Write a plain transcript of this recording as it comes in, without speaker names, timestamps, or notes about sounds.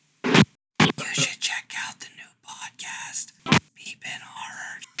podcast. Beepin'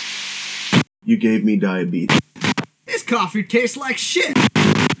 horror. You gave me diabetes. This coffee tastes like shit.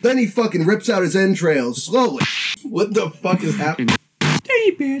 Then he fucking rips out his entrails slowly. What the fuck is happening?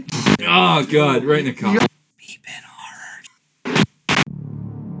 Dirty bitch. Oh god, right in the car. Beepin' horror.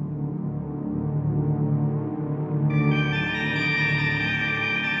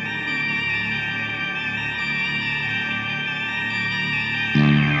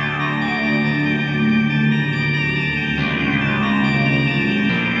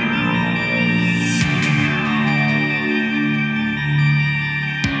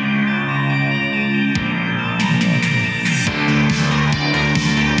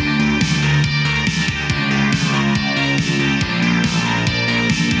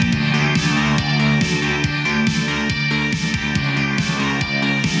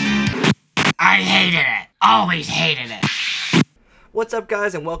 I hated it. Always hated it. What's up,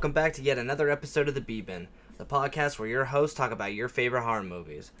 guys, and welcome back to yet another episode of the B-Bin, the podcast where your hosts talk about your favorite horror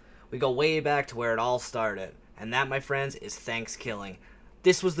movies. We go way back to where it all started, and that, my friends, is Thankskilling.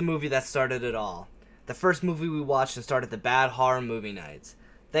 This was the movie that started it all. The first movie we watched and started the bad horror movie nights.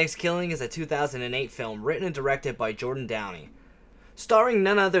 Thankskilling is a 2008 film written and directed by Jordan Downey. Starring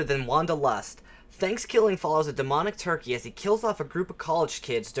none other than Wanda Lust, Thankskilling follows a demonic turkey as he kills off a group of college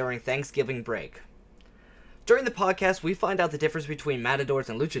kids during Thanksgiving break. During the podcast, we find out the difference between matadors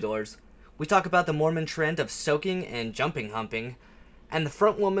and luchadors. We talk about the Mormon trend of soaking and jumping humping, and the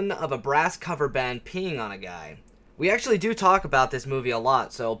front woman of a brass cover band peeing on a guy. We actually do talk about this movie a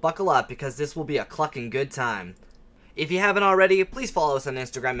lot, so buckle up because this will be a clucking good time. If you haven't already, please follow us on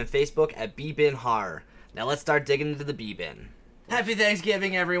Instagram and Facebook at B-Bin Horror. Now let's start digging into the B-Bin. Happy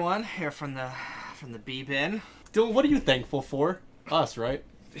Thanksgiving, everyone. Here from the B-Bin. Dylan, what are you thankful for? Us, right?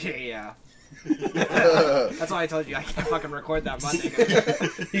 Yeah. That's why I told you I can't fucking record that Monday.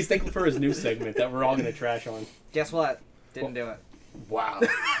 He's thankful for his new segment that we're all gonna trash on. Guess what? Didn't do it. Wow.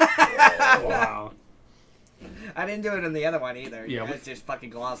 Wow. I didn't do it in the other one either. Yeah, You guys just fucking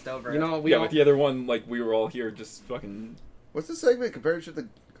glossed over You it. know, we Yeah, all... with the other one, like, we were all here just fucking... What's the segment compared to the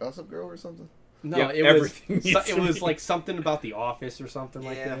Gossip Girl or something? No, Yeah, it everything was needs it to was be- like something about The Office or something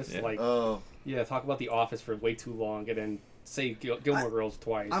like Yeah. this. Yeah. Like, Oh. yeah, talk about The Office for way too long and then say Gilmore Girls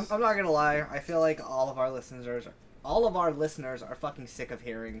twice. I'm not gonna lie. I feel like all of our listeners are fucking sick of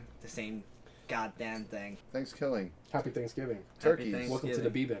hearing the same goddamn thing. Thankskilling. Happy Thanksgiving. Turkeys. Happy Welcome to the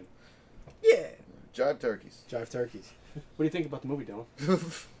B-Bin. Yeah. Jive turkeys. Jive Turkeys. What do you think about the movie, Dylan?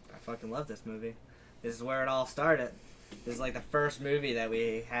 I fucking love this movie. This is where it all started. This is like the first movie that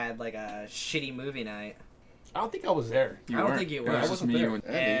we had like a shitty movie night. I don't think I was there. You I don't weren't. think you It were. was I just wasn't me, there. you,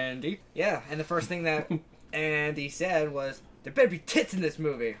 and... And yeah, and the first thing that Andy said was, "There better be tits in this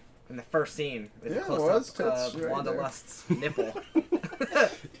movie." In the first scene, with Yeah, a it close was up tits of right Wanda there. Lust's nipple.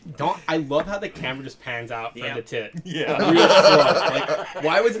 I love how the camera just pans out for Yeah. the tit. Yeah. Real slow. Like,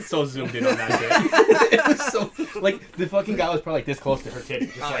 why was it so zoomed in on that tit? It was so like the fucking guy was probably like this close to her tit,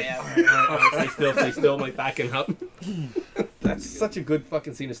 just Oh, like yeah. stay still, like backing up. That's such a good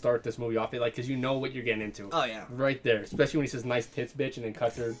fucking scene to start this movie off. Like, because you know what you're getting into. Oh yeah. Right there, especially when he says "nice tits, bitch," and then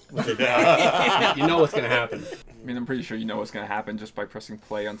cuts her with her dad. You know what's gonna happen. I mean, I'm pretty sure you know what's gonna happen just by pressing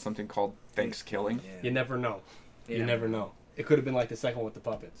play on something called Thankskilling. You never know. Yeah. You never know. It could have been like the second one with the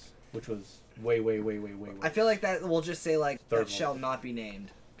puppets, which was way. I feel like that we'll just say like Third that one. shall not be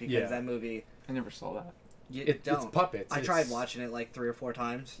named because Yeah. that movie. I never saw that. You It's don't. puppets. I It's- tried watching it like 3 or 4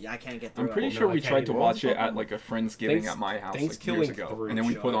 times. Yeah, I can't get through I'm pretty it. sure I we can't tried to either. watch it at like a Friendsgiving Thanks- at my house like Thankskilling years ago. 3. And then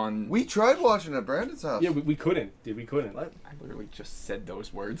we put on... We tried watching at Brandon's house. Yeah, we couldn't, dude. We couldn't. What? I literally just said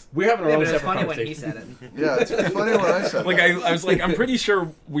those words. We're having our Yeah, own but it's separate funny when he conversation. said it. Yeah, it's funny when I said Like, that. I was like, I'm pretty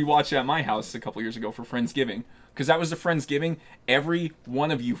sure we watched it at my house a couple years ago for Friendsgiving. Because that was the Friendsgiving. Every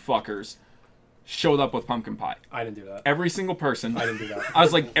one of you fuckers showed up with pumpkin pie. I didn't do that. Every single person. I didn't do that. I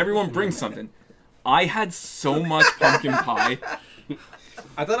was like, everyone bring something. I had so much pumpkin pie.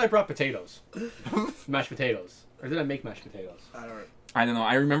 I thought I brought potatoes, mashed potatoes, or did I make mashed potatoes? I don't know.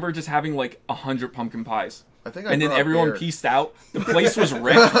 I remember just having like 100 pumpkin pies. I think I And then brought everyone beer. pieced out. The place was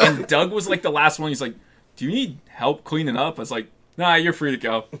wrecked. And Doug was like the last one. He's like, do you need help cleaning up? I was like, nah, you're free to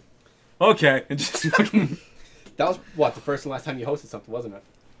go. Okay. And just fucking... That was what the first and last time you hosted something, wasn't it?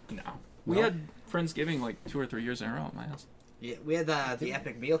 No. We had Friendsgiving like 2 or 3 years in a row at my house. Yeah, we had the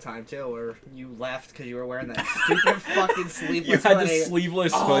epic mealtime too, where you left because you were wearing that stupid fucking You sleeveless had the hoodie.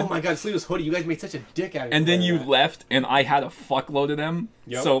 sleeveless Oh hood. my god, sleeveless hoodie! You guys made such a dick out of it. And then you wearing that. left, and I had a fuckload of them.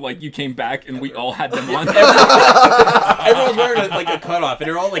 Yep. So, like, you came back, and we all had them on. Everyone's wearing like a cutoff, and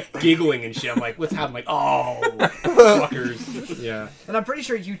they're all like giggling and shit. I'm like, what's happening? Like, oh, fuckers. Yeah. And I'm pretty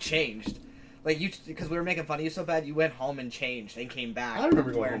sure you changed. Like, you, because we were making fun of you so bad, you went home and changed and came back. I remember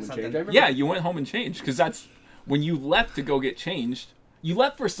going wearing home and something. changed. I remember Yeah, you went home and changed, because that's... when you left to go get changed, you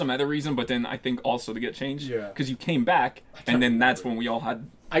left for some other reason, but then I think also to get changed. Yeah. Because you came back, and then that's when we all had.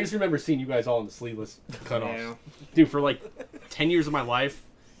 I just remember seeing you guys all in the sleeveless cutoffs. Yeah. Dude, for like 10 years of my life,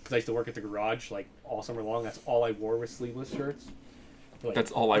 because I used to work at the garage, like all summer long, that's all I wore was sleeveless shirts. Like,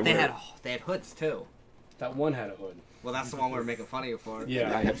 That's all I They wear. had hoods too. that one had a hood. Well, that's the one we were making fun of you for.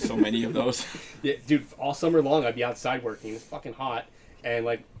 Yeah. I have so many of those. Yeah, dude, all summer long I'd be outside working. It's fucking hot, and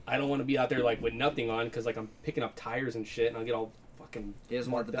like I don't want to be out there like with nothing on because like I'm picking up tires and shit, and I'll get all fucking. He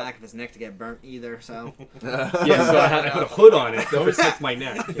doesn't want the marked up. back of his neck to get burnt either, so. Yeah, so I put a hood on it. Those protect my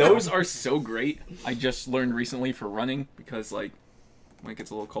neck. you know? Those are so great. I just learned recently for running because like when it gets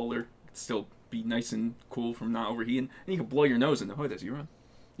a little colder, it's still be nice and cool from not overheating, and you can blow your nose in the hood as you run.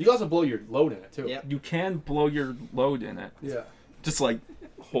 You can also blow your load in it too. Yep. You can blow your load in it. Yeah. Just like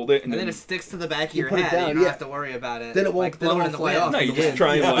hold it and And then then it sticks to the back of your put it head. down, and you don't yeah. have to worry about it. Then it won't- like then it blowing won't in the fly wind. off. no, you the just wind.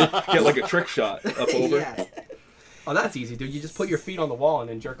 try and like get like a trick shot up over. Yeah. Oh, that's easy, dude. You just put your feet on the wall and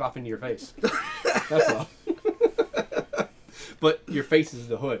then jerk off into your face. That's all. But your face is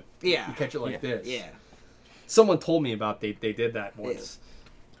the hood. Yeah. You catch it like Yeah. this. Yeah. Someone told me about they did that once.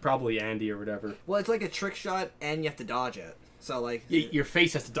 Probably Andy or whatever. Well, it's like a trick shot, and you have to dodge it. So like. Your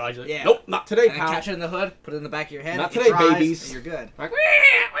face has to dodge it. Yeah. Nope, not today, And then pal. catch it in the hood, put it in the back of your head. Not it today, dries, babies. And you're good. Like,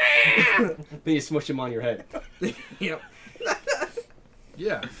 then you smush him on your head. Yep.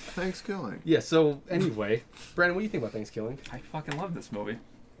 Yeah. Thankskilling. Yeah, so anyway, Brandon, what do you think about Thanksgiving? I fucking love this movie.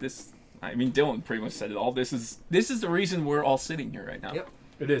 I mean, Dylan pretty much said it all. This is the reason we're all sitting here right now. Yep.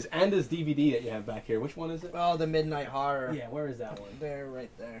 It is. And this DVD that you have back here. Which one is it? Oh, the Midnight Horror. Yeah, where is that one? They're right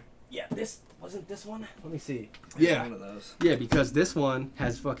there. Yeah, this wasn't this one. Let me see. One Yeah, of those. yeah, because this one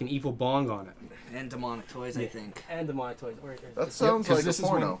has fucking evil bong on it. And demonic toys, I think. And the Demonic Toys. That sounds like a this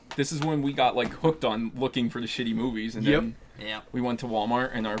porno. is when we got like hooked on looking for the shitty movies, and Yep. then Yep. we went to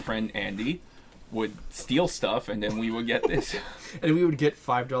Walmart, and our friend Andy would steal stuff, and then we would get this. And we would get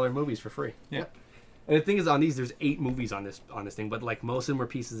 $5 movies for free. Yeah. And the thing is, on these, there's 8 movies on this thing, but like most of them were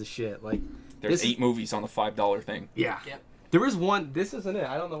pieces of shit. Like There's this 8 movies on the $5 thing. Yeah. Yep. There is one. This isn't it.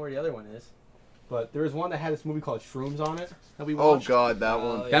 I don't know where the other one is, but there was one that had this movie called Shrooms on it that we Oh watched. god, that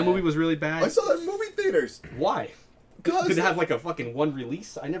Oh, one. yeah. That movie was really bad. I saw that in movie theaters. Why? Cause Did it have like a fucking one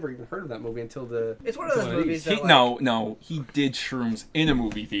release? I never even heard of that movie until the. It's one of those until movies these. that, like, No, he did shrooms in a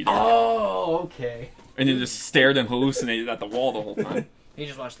movie theater, Oh, okay. and then just stared and hallucinated at the wall the whole time. You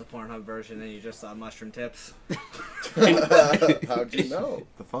just watched the Pornhub version and you just saw mushroom tips. How'd you know?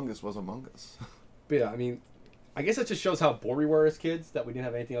 The fungus was among us. But yeah, I mean, I guess it just shows how bored we were as kids that we didn't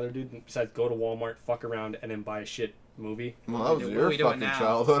have anything other to do besides go to Walmart, fuck around, and then buy a shit movie. Well, that was What are your we doing fucking now?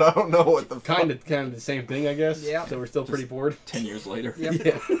 childhood. I don't know what the fuck. Kind of the same thing, I guess. Yeah. So we're still pretty bored. 10 years later. Yep.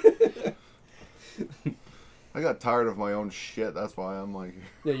 Yeah. I got tired of my own shit. That's why I'm like.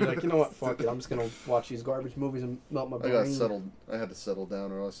 Yeah, you're like, you know what? Fuck it. I'm just gonna watch these garbage movies and melt my I brain. got settled. I had to settle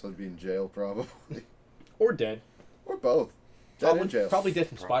down, or else I'd be in jail probably, Or dead. or both. Dead Probably, in jail. probably dead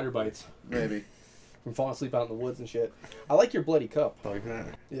from spider bites, Maybe. from falling asleep out in the woods and shit. I like your bloody cup. Like that.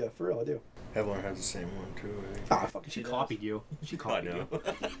 Yeah, for real, I do. Evelyn has the same one too. I think. Ah, fucking, she does. copied you. She I copied know.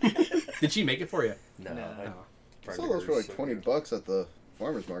 you. Did she make it for you? No, No. I I saw those for like $20 at the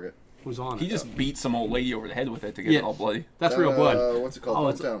farmer's market. Who's on He it? just beat some old lady over the head with it to get Yeah. it all bloody. That's real blood. What's it called? Oh,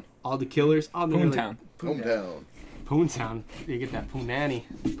 it's Hometown. all the killers. Oh, they're like- Boomtown. Hometown. Poontown. You get that poonanny.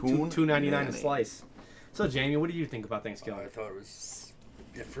 Poon $2.99 a nanny. slice. So, Jamie, what do you think about I Thanksgiving? thought it was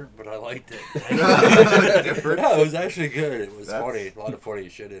different, but I liked it. Different? No, it was actually good. It was That's- funny. A lot of funny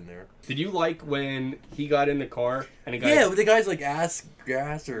shit in there. Did you like when he got in the car and the guy? Yeah, but the guy's like ass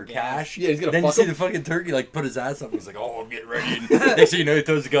grass or cash. Yeah, he's gonna Then you fuck see him. the fucking turkey like put his ass up. He's like, "Oh, I'm getting ready." And next thing you know, he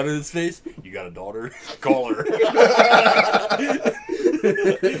throws a gun in his face. You got a daughter? Call her. Yeah,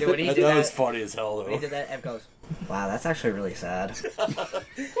 when he that did was that, funny as hell when he though. did that, Ev goes, "Wow, that's actually really sad."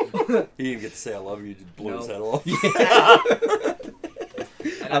 He didn't get to say "I love you." He just blew his head No. off.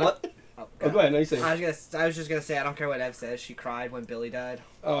 And I don't- Oh, go ahead. No, you say. I was just gonna say, I don't care what Ev says. She cried when Billy died.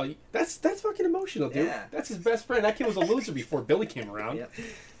 Oh, that's fucking emotional, dude. Yeah. That's his best friend. That kid was a loser before Billy came around. Yep.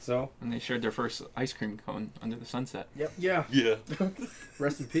 So, And they shared their first ice cream cone under the sunset. yeah. Yeah.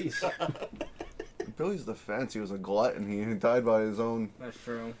 Rest in peace. Billy's defense, he was a glutton. He died by his own. That's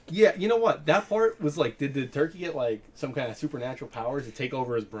true. Yeah, you know what? That part was like, did the turkey get like some kind of supernatural powers to take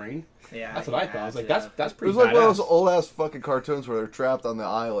over his brain? Yeah. That's what I thought. I was like, that's It pretty was like one of badass. those old ass fucking cartoons where they're trapped on the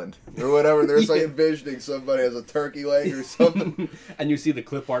island or whatever. They're just like Yeah. envisioning somebody as a turkey leg or something. And you see the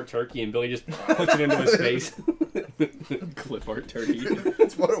clip art turkey, and Billy just puts it into his face. Clip art turkey.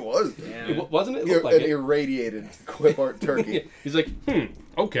 That's what it was. Yeah. Wasn't it? It looked like An it. irradiated clip art turkey. He's like,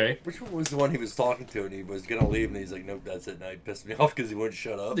 Okay. Which one was the one he was talking to and he was gonna leave and he's like, nope, that's it. And he pissed me off because he wouldn't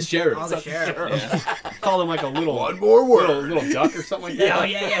shut up. The sheriff. Oh, the sheriff. Called him like a little One more word. little duck or something like that. Oh,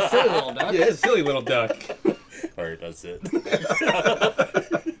 yeah, silly little duck. Yeah, it's a silly little duck. Alright, that's it.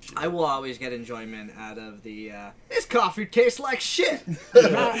 I will always get enjoyment out of the, this coffee tastes like shit.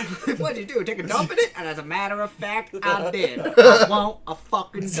 What'd you do, take a dump in it? And as a matter of fact, I did. I want a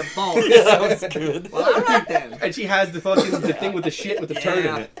fucking divorce. Sounds good. Well, alright then. And she has the thing with the shit with the turd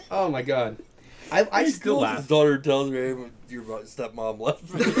in it. Oh my god. I still His laugh. daughter tells me, hey, your stepmom left.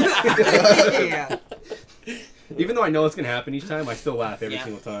 Yeah. Even though I know it's gonna happen each time, I still laugh every Yeah.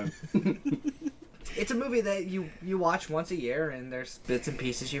 single time. It's a movie that you watch once a year, and there's bits and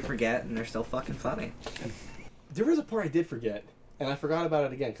pieces you forget, and they're still fucking funny. There was a part I did forget, and I forgot about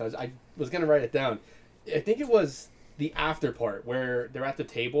it again because I was gonna write it down. I think it was the after part where they're at the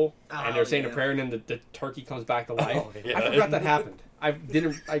table and they're saying a prayer, and then the turkey comes back to life. Oh, yeah. I forgot that happened. I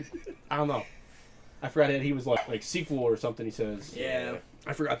don't know. I forgot that he was like sequel or something. He says. Yeah.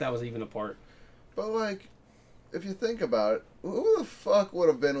 I forgot that was even a part. But like, if you think about it, who the fuck would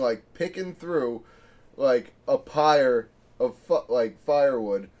have been like picking through like a pyre of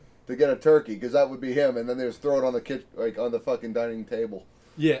firewood to get a turkey? Because that would be him, and then they just throw it on the on the fucking dining table.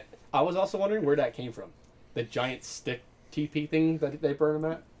 Yeah, I was also wondering where that came from. The giant stick TP thing that they burn him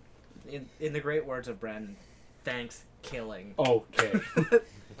at. In the great words of Brendan, Thankskilling. Okay.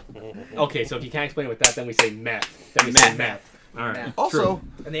 Okay, so if you can't explain it with that, then we say meth. Then we say meth. All right. Meth. Also,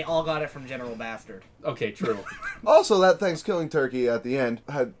 And they all got it from General Bastard. Okay, true. also that Thanksgiving turkey at the end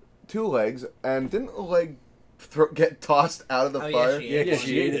had 2 legs, and didn't a leg get tossed out of the fire? Yeah,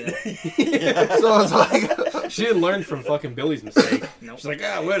 she ate it. So it's like, She didn't learn from fucking Billy's mistake. Nope. She's like,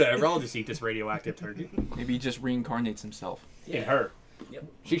 whatever, I'll just eat this radioactive turkey. Maybe he just reincarnates himself. In her. Yep.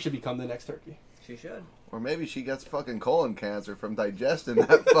 She should become the next turkey. She should. or maybe she gets fucking colon cancer from digesting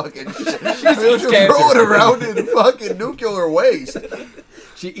that fucking shit. She eats just cancer. throw it around in fucking nuclear waste.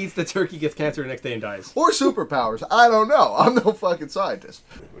 She eats the turkey, gets cancer the next day, and dies. Or superpowers. I don't know. I'm no fucking scientist.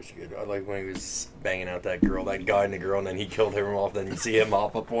 I like when he was banging out that girl, that guy and the girl, and then he killed him off. Then you see him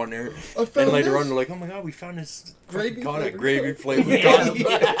hop up on her, I found and later this. on they're like, "Oh my god, we found this Gravy flavored gravy flavored Yeah.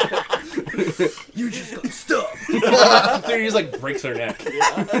 condom." You just got stuffed. Dude, he just like breaks her neck.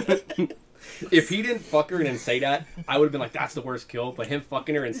 If he didn't fuck her and then say that, I would have been like, that's the worst kill. But him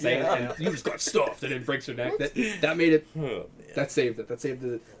fucking her and saying and you just got stuffed and then breaks her neck. That made it. Oh, man. That saved it. That saved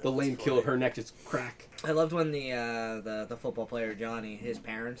the lame kill of her neck just crack. I loved when the football player Johnny, his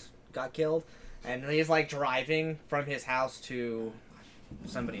parents got killed, and he's like driving from his house to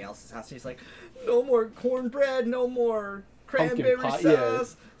somebody else's house. And he's like, "No more cornbread, no more cranberry pie, sauce." yeah.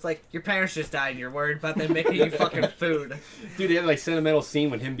 It's like your parents just died. And you're worried about them making you fucking food. Dude, they had like sentimental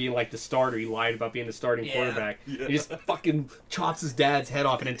scene with him being like the starter. He lied about being the starting Yeah. quarterback. He just fucking chops his dad's head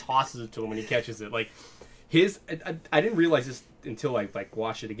off and then tosses it to him when he catches it. Like I didn't realize this until I like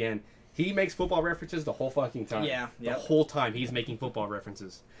watched it again. He makes football references the whole fucking time. Yeah, The yep. whole time he's making football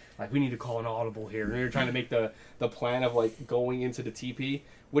references. Like, we need to call an audible here. And they're trying to make the plan of like going into the TP,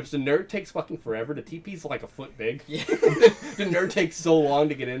 which the nerd takes fucking forever. The TP's like a foot big. Yeah. The nerd takes so long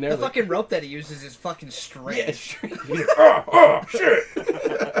to get in there. The fucking rope that he uses is fucking straight. Yeah, straight. Oh,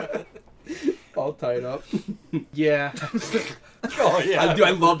 shit. All tied up. Yeah. Oh yeah,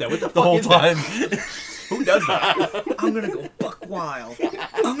 I love that. What the the fuck whole is that? time. Who does that? I'm gonna go buck wild.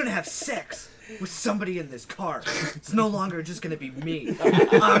 I'm gonna have sex with somebody in this car. It's no longer just gonna be me. I'm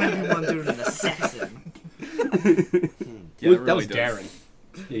gonna be one doing the sexing. Yeah, it that really was does. Darren.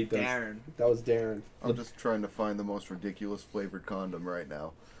 Yeah, he does. Darren. That was Darren. I'm just trying to find the most ridiculous flavored condom right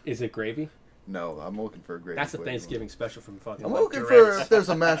now. Is it gravy? No, I'm looking for a gravy. That's a flavored Thanksgiving special from fucking. one. I'm like, looking Durex. for if there's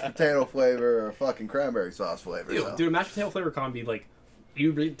a mashed potato flavor or a fucking cranberry sauce flavor. Dude, so. dude, a mashed potato flavor con be like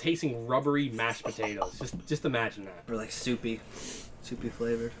you be tasting rubbery mashed potatoes. Just imagine that. Or like soupy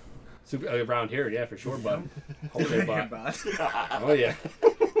flavored. Super, around here, yeah, for sure, bud. Hold there, bud. Bud. Oh yeah.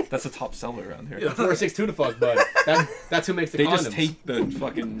 That's a top seller around here. Yeah, 462 to fuck, bud. That's who makes the They condoms. just take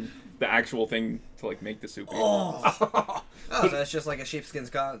the actual thing to like make the soup. Oh, so it's just like a sheepskin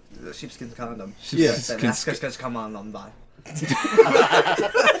condom. Yeah. That's just come on them by.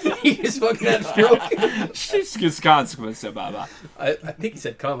 He just fucking had a stroke. I think he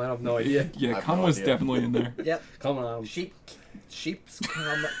said come. I have no idea. Yeah, I have cum no was idea. definitely in there. Yep. Come on. Sheep's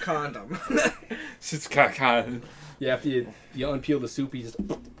condom. Yeah, after you unpeel the soup, you just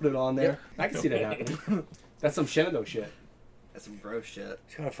put it on there. I can see that happening. That's some Shenandoah shit. That's some gross shit.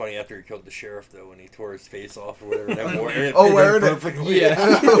 It's kind of funny after he killed the sheriff, though, when he tore his face off or whatever. That wearing it. Oh, wearing it. Perfectly.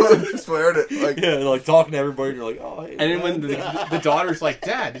 Yeah. Just wearing it. Like, Yeah, like talking to everybody, and you're like, oh, hey. And then when the daughter's like,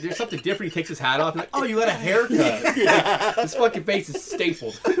 Dad, there's something different, he takes his hat off, and like, oh, you got a haircut. His fucking face is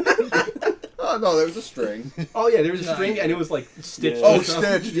stapled. oh no, there was a string. Oh yeah, there was a string, and it was like stitched. Yeah. Oh, or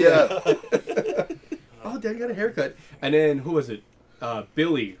something. stitched. Yeah. Oh, Dad, you got a haircut. And then who was it?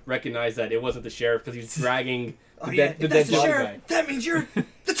 Billy recognized that it wasn't the sheriff because he was dragging the dead That's the body sheriff. guy. That means you're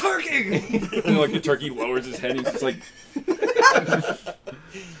the turkey. And like the turkey lowers his head and he's just like,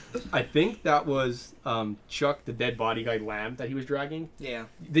 I think that was Chuck, the dead body guy, Lamb, that he was dragging. Yeah.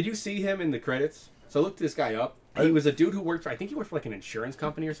 Did you see him in the credits? So I looked this guy up. He was a dude who worked for, I think he worked for like an insurance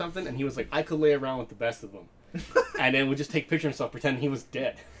company or something, and he was like, I could lay around with the best of them. And then would just take pictures and stuff, pretending he was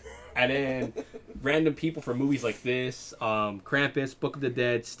dead. And then random people for movies like this, Krampus, Book of the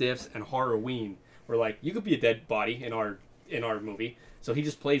Dead, Stiffs, and Horrorween were like, you could be a dead body in our movie. So he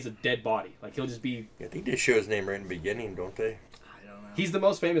just plays a dead body. Like he'll just be. I think they show his name right in the beginning, don't they? I don't know. He's the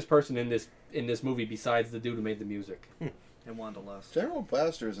most famous person in this movie besides the dude who made the music. And Wanderlust. General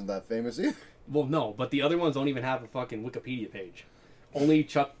Blaster isn't that famous either. Well, no, but the other ones don't even have a fucking Wikipedia page. Only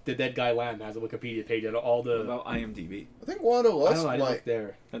Chuck, the dead guy Lamb, has a Wikipedia page out of all the. what about IMDb? I think Wanda I Lust don't know. I didn't might. look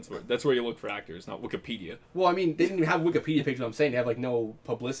there. That's where you look for actors, not Wikipedia. Well, I mean, they didn't even have a Wikipedia page. What I'm saying, they have like no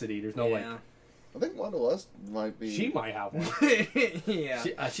publicity. There's no Yeah. I think Wanda Lust might be. She might have one. Yeah.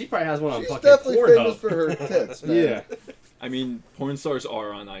 She probably has one on She's fucking definitely famous Pornhub. for her tits, man. Yeah. I mean, porn stars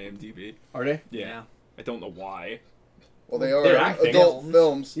are on IMDb. Are they? Yeah. Yeah. I don't know why. Well, they are They're acting. adult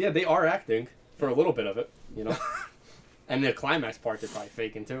films. Yeah, they are acting for a little bit of it, you know. And the climax part, they're probably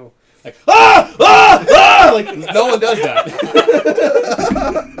faking too. Like like no one does that.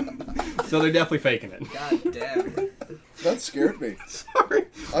 So they're definitely faking it. God damn. That scared me. Sorry.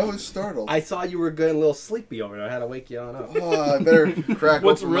 I was startled. I saw you were getting a little sleepy over there. I had to wake you on up. Oh, I better crack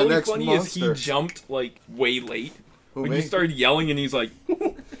What's open really my next funny monster. is he jumped like way late. Who, when me? you started yelling and he's like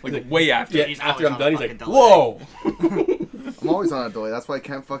way after. Yeah, He's after always I'm on done, a he's like, fucking "Whoa!" I'm always on a delay. That's why I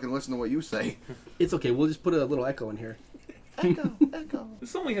can't fucking listen to what you say. It's okay. We'll just put a little echo in here. Echo, echo.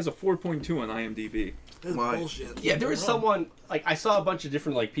 This only has a 4.2 on IMDb. This is Why? bullshit. Yeah, there was someone like I saw a bunch of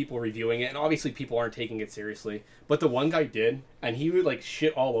different like people reviewing it, and obviously people aren't taking it seriously. But the one guy did, and he would like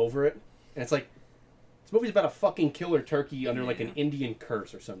shit all over it, and it's like this movie's about a fucking killer turkey under like an Indian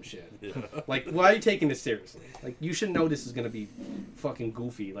curse or some shit. Yeah. Like, why are you taking this seriously? Like, you should know this is gonna be fucking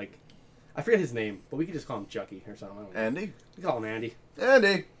goofy. Like, I forget his name, but we could just call him Chucky or something. I don't know. Andy? We call him Andy.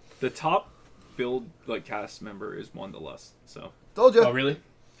 Andy. The top billed like cast member is Wanderlust. So Told you. Oh, really?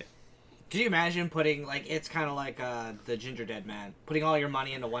 Could you imagine putting, like, it's kind of like the Ginger Dead Man, putting all your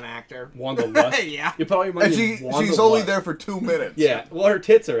money into one actor? Wanda Lust. Yeah. You put all your money And in Wanda she's only Lust. there for 2 minutes. Yeah, well, her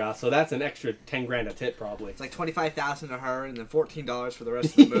tits are out, so that's an extra 10 grand a tit, probably. It's like $25,000 to her and then $14 for the rest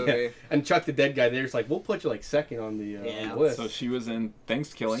of the movie. Yeah. And Chuck the dead guy there's like, we'll put you like second on the, Yeah. on the list. so she was in She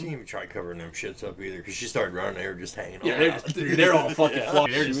Thankskilling. didn't even try covering them shits up either, because she started running, they were just hanging Yeah, on. they're all fucking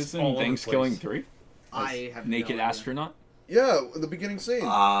floppy. They're She just was in all over the Thankskilling place. 3. I have Naked no idea. Astronaut. Yeah, the beginning scene.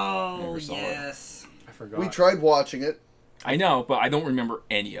 Oh, Never saw it. yes. I forgot. We tried watching it. I know, but I don't remember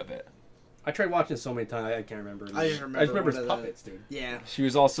any of it. I tried watching it so many times, I can't remember. I just remember I just remember one his of the- puppets, dude. Yeah. She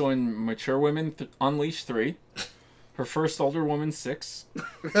was also in Mature Women Unleashed 3. Her first Older Woman 6.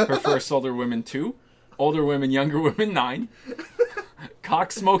 Her first Older Women 2. Older Women Younger Women 9.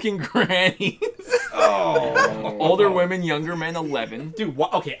 Cock Smoking Grannies. Oh. Older Women Younger Men 11. Dude,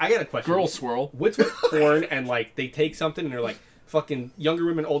 okay, I got a question. Girl Swirl. What's with porn and, like, they take something and they're like, fucking younger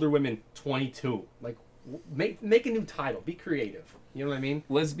women, older women, 22. Like, make a new title. Be creative. You know what I mean?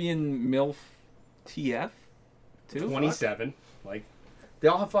 Lesbian MILF TF 2. 27. Like, they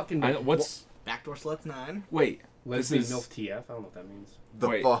all have fucking... What's... Backdoor Sluts 9. Wait. Lesbian this is- MILF TF? I don't know what that means. The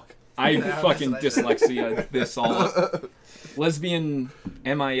Wait. fuck. I Yeah, fucking that's what I dyslexia this all up. Lesbian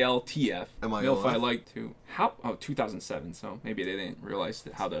MILTF. MILF I like to. How? Oh, 2007. So maybe they didn't realize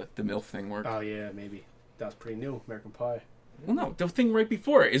how the MILF thing worked. Oh, yeah, maybe. That was pretty new. American Pie. Well, no, the thing right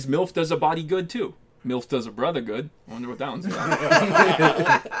before it is MILF does a body good too. MILF does a brother good. I wonder what that one's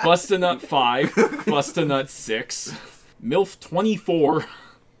about. Bust a Nut 5. Bust a Nut 6. MILF 24.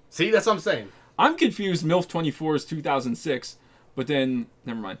 See, that's what I'm saying. I'm confused. MILF 24 is 2006, but then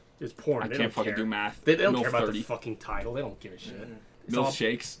never mind. It's porn. I They can't don't fucking care. do math. They don't MILF care about 30. the fucking title. They don't give a shit. It's MILF all,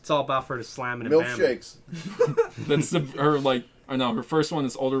 shakes. It's all about for the slamming and Milk bamming. shakes. That's her like. Or no, her first one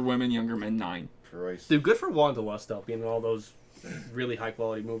is Older Women, Younger Men 9. Christ. Dude, good for Wanderlust, though, being in all those really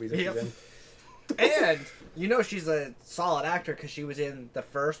high-quality movies that Yep. she's in. And you know she's a solid actor because she was in the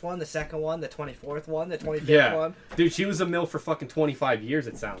first one, the second one, the 24th one, the 25th one. Dude, she was a MILF for fucking 25 years,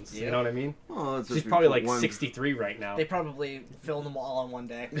 it sounds. Yeah. You know what I mean? Oh, that's She's just probably because like 63 right now. They probably filmed them all in one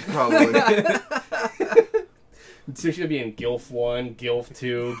day. Probably. So she's gonna be in GILF 1, GILF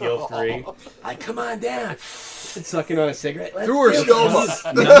 2, GILF 3. Like, come on down. Sucking on a cigarette. Through her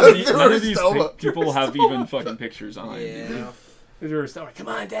stoma. None of these Stoma. people have even fucking pictures on it. Yeah. Through her stomach. Come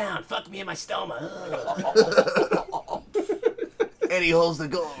on down. Fuck me in my stoma. And he holds the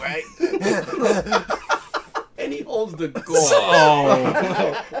goal, right? And he holds the goal.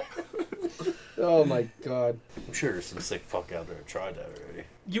 Oh. Oh my god. I'm sure there's some sick fuck out there that tried that already.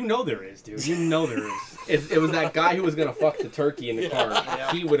 You know there is, dude. You know there is. It was that guy who was gonna fuck the turkey in the car.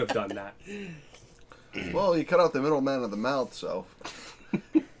 Yeah. He would have done that. Well, you cut out the middleman of the mouth, so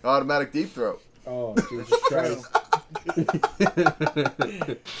automatic deep throat. Oh, Jesus Christ.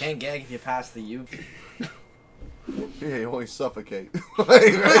 Can't gag if you pass the U. Yeah, you only suffocate.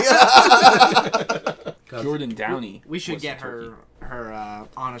 Jordan Downey. We should was get the turkey. her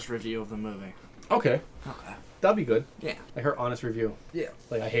honest review of the movie. Okay. Okay. That'd be good. Yeah. Like her honest review. Yeah.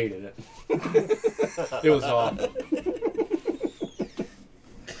 Like, I hated it. It was awful.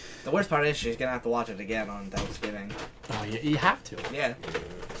 The worst part is she's gonna have to watch it again on Thanksgiving. Oh, you have to. Yeah.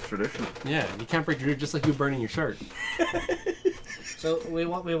 Tradition. Yeah, you can't break your just like you burning your shirt. So we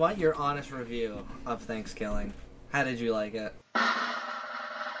want your honest review of Thankskilling. How did you like it?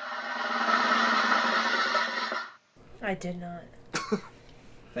 I did not.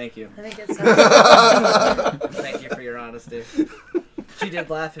 Thank you. I think it's. Thank you for your honesty. She did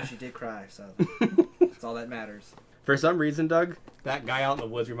laugh and she did cry, so that's all that matters. For some reason, Doug, that guy out in the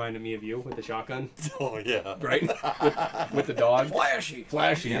woods reminded me of you with the shotgun, Oh, yeah. right? with the dog. Flashy.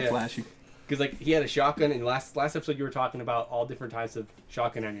 Flashy, Yeah, yeah. flashy. Because like he had a shotgun, and last episode you were talking about all different types of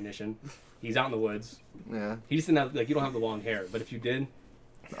shotgun ammunition. He's out in the woods. Yeah. He just didn't have you don't have the long hair, but if you did,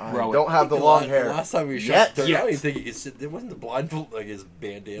 I Grow it. don't have the long hair. Last time we Yet. shot Dirk, I Yet. don't even think he could sit. There wasn't the blindfold, like his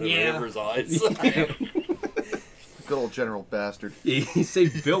bandana right Yeah. over his eyes. Good old General Bastard. he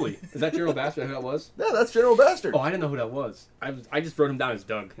saved Billy. Is that General Bastard? Who that was? Yeah, that's General Bastard. Oh, I didn't know who that was. I just wrote him down as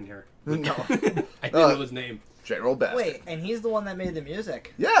Doug in here. No. I didn't know his name. General Bastard. Wait, and he's the one that made the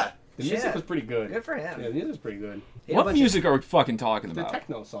music. Yeah. The music Yeah. was pretty good. Good for him. Yeah, the music was pretty good. He had a What bunch of- music are we fucking talking The about?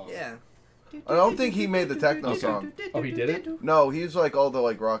 techno song. Yeah. I don't think he made the techno song. Oh, he did it? No, he's like all the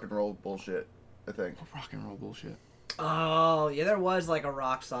like rock and roll bullshit, I think. Rock and roll bullshit. Oh, yeah, there was like a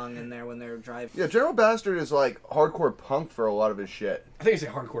rock song in there when they were driving. Yeah, General Bastard is like hardcore punk for a lot of his shit. I think it's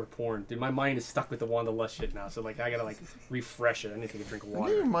like hardcore porn. Dude, my mind is stuck with the Wanda Lust shit now, so like I gotta like refresh it. I need to take a drink of Get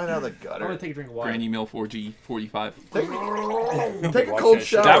water. your mind out of the I'm gutter. gonna take a drink of water. Granny Mill 4G 45. Take a Watch cold that shit.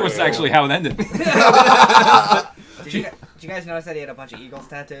 shower. That was actually how it ended. Did you guys notice that he had a bunch of Eagles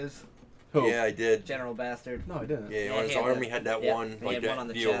tattoos? Who? Yeah, I did. General Bastard. No, I didn't. Yeah, Yeah, on his he had arm the- he had that Yep, one, he like had that one on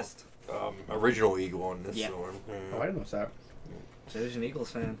the deal, chest. original eagle on this Yeah. arm. Oh, I didn't know that. So he's an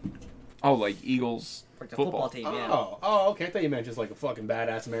Eagles fan. Oh, like Eagles Like the football. football team, yeah. Oh, okay. I thought you meant just like a fucking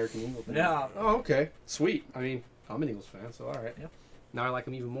badass American Eagle thing. No. Oh, okay. Sweet. I mean, I'm an Eagles fan, so all right. Yep. Now I like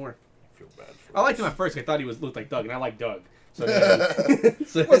him even more. I feel bad for I liked him at first. I thought he looked like Doug, and I like Doug. So, then,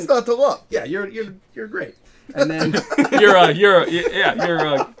 so What's not to love? yeah, you're great. And then You're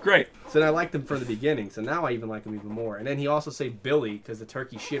great. so then I liked him for the beginning. So now I even like him even more. And then he also saved Billy because the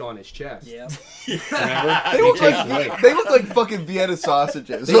turkey shit on his chest. Yeah. Remember? They He look chased away. like they look like fucking Vienna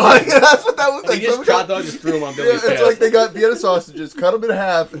sausages. Like, that's what that looked like. He just Some dropped guy- on, just threw him on Yeah, Billy's it's chest. like they got Vienna sausages, cut them in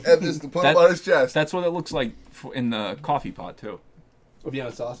half, and just put them That- on his chest. That's what it looks like in the coffee pot too. Would be on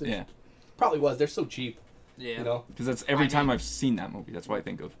a sausage. Yeah, Probably was. They're so cheap. Yeah. You know. because that's every I time mean- I've seen that movie. That's what I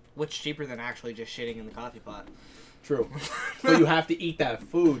think of. What's cheaper than actually just shitting in the coffee pot? True. But you have to eat that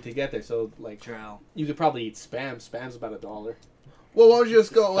food to get there. So like, True. you could probably eat Spam. Spam's about $1. Well, why don't you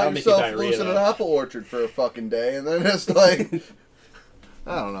just go let That'll make you yourself diarrhea, loose in an though. apple orchard for a fucking day, and then just like,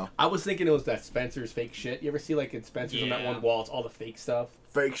 I don't know, I was thinking it was that Spencer's fake shit. You ever see like in Spencer's on that Yeah. one wall? It's all the fake stuff.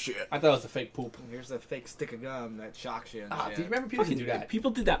 fake shit. I thought it was the fake poop. Here's a fake stick of gum that shocks you. And Ah, shit. do you remember people used to do that? People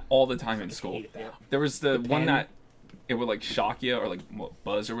did that all the time in I school. hated that. There was the one pen. that it would like shock you or like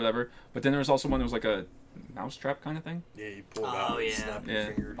buzz or whatever. But then there was also one that was like a mousetrap kind of thing. Yeah, you pull it Oh, out and yeah. snap Yeah. your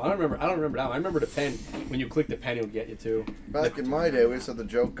finger. I don't remember that one. I remember the pen. When you click the pen, it would get you too. Back in my day, we used to have the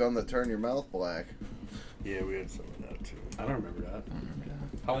joke gun that turned your mouth black. Yeah, we had some of that too. I don't remember that. I don't remember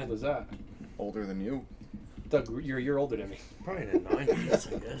that. How old is that? Older than you. Doug, you're a year older than me. Probably in the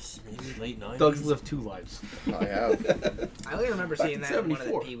 90s, I guess. Maybe late 90s. Doug's lived 2 lives. I have. I only remember Back seeing in that in one of the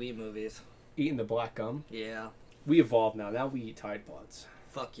 74. Pee Wee movies. Eating the black gum. Yeah. We evolved now. Now we eat Tide Pods.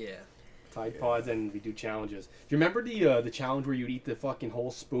 Fuck yeah. Tide Pods, and we do challenges. Do you remember the challenge where you'd eat the fucking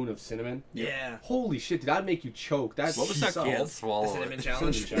whole spoon of cinnamon? Yeah. Holy shit, did that make you choke? That's What was that so- You can't The swallow cinnamon it.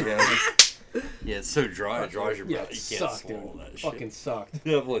 challenge. Yeah, it's so dry. It dries your Yeah, mouth. it You can't sucked, swallow dude. that shit. Fucking sucked.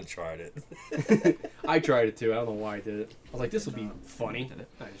 Evelyn tried it. I tried it too. I don't know why I did it. I was like, this will be funny.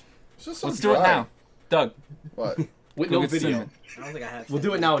 I just- It's just so Let's do it dry. now. Doug, What? with go no get video. cinnamon. I don't think I have. We'll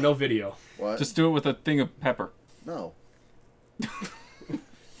do it now with no video. What? Just do it with a thing of pepper. No.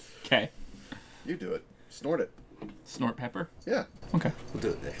 Okay. You do it. Snort it. Snort pepper. Yeah. Okay. We'll do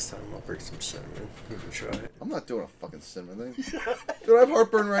it next time. I'll bring some cinnamon. You can try it. I'm not doing a fucking cinnamon thing. Dude, I have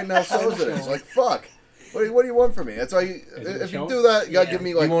heartburn right now. So is it. It's like fuck. What do you want from me? That's why. If you shown? do that, you gotta Yeah. give me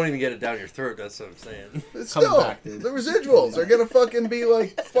You like. won't even get it down your throat. That's what I'm saying. It's Coming still, back, dude. the residuals are gonna fucking be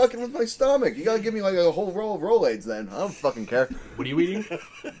like fucking with my stomach. You gotta give me like a whole roll of Rolaids then. I don't fucking care. What are you eating?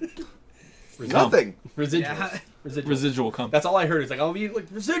 Nothing. Residuals. Yeah. Residuals. Residual cum. That's all I heard. It's like, I'll eat like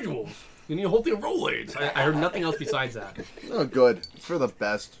residuals. You need a whole thing of Rolaids. I heard nothing else besides that. Oh, good. It's for the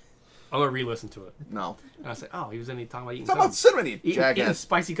best. I'm gonna re-listen to it. No. And I said, oh, he was talking about eating It's about cum. cinnamon, you Eating jackass.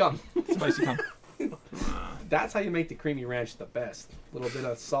 spicy cum. Spicy cum. That's how you make the creamy ranch the best. A little bit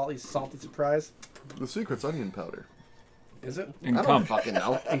of salty surprise. The secret's onion powder. Is it? And I cum. don't fucking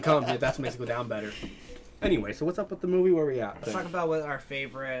know. And cum, yeah, that's what makes it go down better. Anyway, so what's up with the movie? Where we at? Let's talk about what our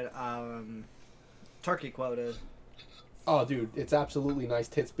favorite turkey quote is. Oh, dude, it's absolutely nice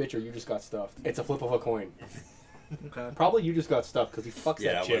tits, bitch, or you just got stuffed. It's a flip of a coin. Okay. Probably you just got stuffed because he fucks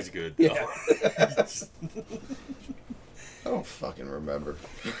Yeah, that it chick. was good. Yeah. I don't fucking remember.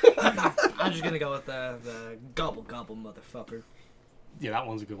 I'm just gonna go with the gobble gobble motherfucker. Yeah, that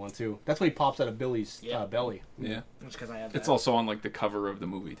one's a good one too. That's when he pops out of Billy's Yeah. belly. Yeah. Just because I have. It's that. also on like the cover of the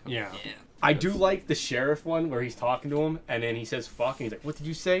movie. Too. Yeah. Yeah. I do like the sheriff one where he's talking to him and then he says fuck and he's like, what did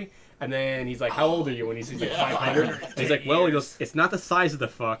you say? And then he's like, how old are you? And he says like 500. And he's like, well, he goes, it's not the size of the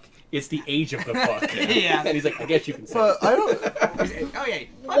fuck, it's the age of the fuck. Yeah. And he's like, I guess you can say. But I don't. Oh yeah.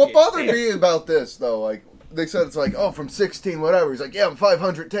 What bothered me about this though, like they said, it's like, oh, from 16, whatever. He's like, yeah, I'm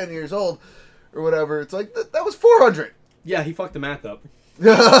 510 years old, or whatever. It's like that was 400. Yeah, he fucked the math up.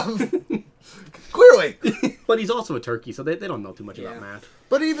 Clearly. But he's also a turkey, so they don't know too much Yeah. about math.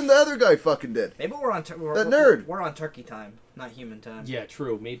 But even the other guy fucking did. Maybe we're on That nerd. We're on turkey time, not human time. Yeah,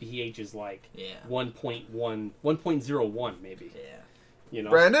 true. Maybe he ages like Yeah. 1.1, 1.01 maybe. Yeah. You know.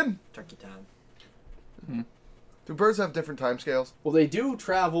 Brandon, Turkey time. do birds have different time scales? Well, they do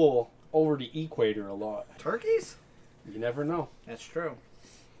travel over the equator a lot. Turkeys? You never know. That's true.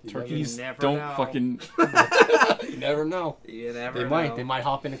 You Turkeys never don't know. fucking. You never know. You never They know. might. They might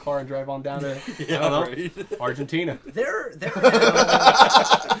hop in a car and drive on down to Yeah, I don't know, right. Argentina. They're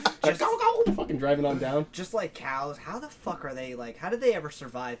Like, go, go, fucking driving on down. just like cows. How the fuck are they like? How did they ever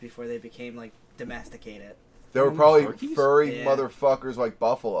survive before they became like domesticated? They were probably Turkeys? furry Yeah. motherfuckers like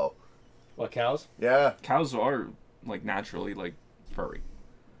buffalo. What, cows? Yeah. Cows are like naturally like furry.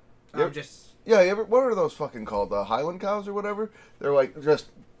 Yep. I'm just Yeah, you ever, what are those fucking called? The Highland cows or whatever? They're like just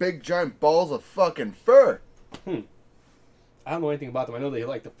big giant balls of fucking fur. I don't know anything about them. I know they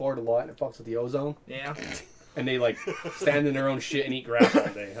like to fart a lot and it fucks with the ozone. yeah. And they like stand in their own shit and eat grass all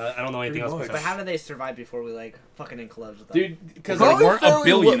day. I don't know anything else. Pretty But besides- how did they survive before we like fucking enclosed them? Dude, because There like, Probably weren't a fairly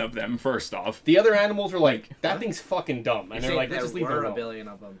billion li- of them. First off, the other animals were like, that thing's fucking dumb. You And say they're like, there let's just leave it were a alone. billion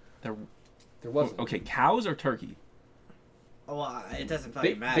of them. there. There wasn't. Okay, cows or turkey? Oh, well, it doesn't They,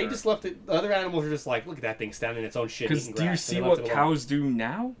 fucking matter. they just left it. The other animals are just like, look at that thing standing in its own shit. Because eating do you grass, see and they what left it alone. cows do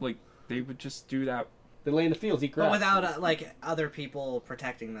now? Like they would just do that. They lay in the fields, eat grass. but without like other people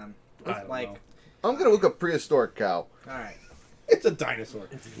protecting them. I don't like, know. I'm gonna look up prehistoric cow. all right. It's a dinosaur.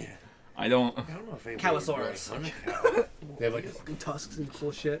 Yeah. I don't. I don't know if anybody would Cowosaurus. really hunt a cow. They have like fucking tusks and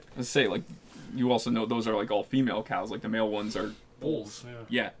cool shit. Let's say like you also know those are like all female cows. Like the male ones are Bulls.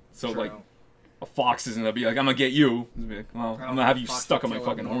 yeah. So True. like a fox isn't gonna be like I'm gonna get you. It's gonna be like, well, I I'm don't gonna have you fox stuck would on my kill a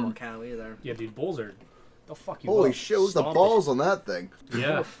fucking normal horn. cow either. Yeah, dude, bulls are. They'll fuck you Holy up. shit, was the Stomp balls on that thing. it.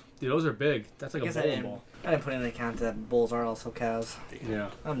 Yeah, dude, those are big. That's like I a guess I bowling didn't. ball. I didn't put into account that bulls are also cows. Yeah,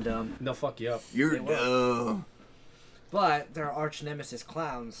 I'm dumb. they'll fuck you up. You're They were. dumb. But they're arch nemesis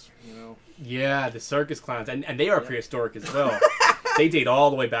clowns, you know. Yeah, the circus clowns, and they are prehistoric as well. They date all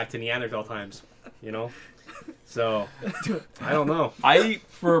the way back to Neanderthal times, you know. So I don't know. I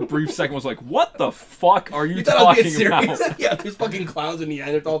for a brief second was like, what the fuck are you, You thought I was talking being about? serious? Yeah, there's fucking clowns in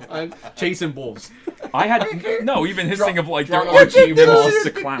Neanderthal times chasing bulls. I had no even his thing of like they're draw on a archie cave wall. balls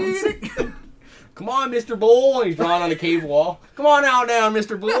to clowns. Come on, Mr. Bull. And he's drawing on a cave wall. Come on out now,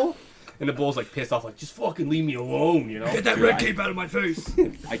 Mr. Bull. And the bull's like pissed off, like, just fucking leave me alone, you know? Get that Dude, red I- cape out of my face.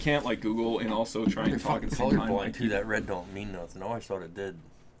 I can't like Google and also try They're and talk fucking at the same time. colorblind Like, too. That red don't mean nothing. I always thought it did.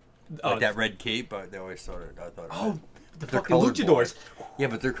 Oh, Like that red cape, they always thought it. I thought. Oh, The They're fucking colored luchadors. Yeah,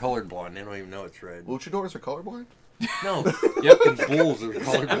 but they're colorblind. They don't even know it's red. Luchadors are colorblind? No. Yep. The bulls are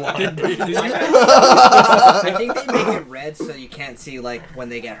colorblind. I think they make it red so you can't see like when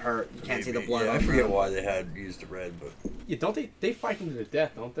they get hurt. You can't see the blood. Yeah, I on forget them. why they had used the red, but Yeah, don't they fight them to the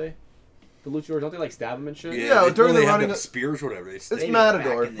death, don't they? The luchadors, don't they like stab them and shit? Yeah, they, during they the have running them of- spears, whatever. They It's They did it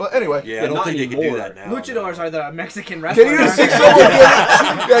Matador. back in the But day. anyway. yeah, I don't not think they can do anymore. that now. Luchadors no. are the Mexican Can wrestlers. you see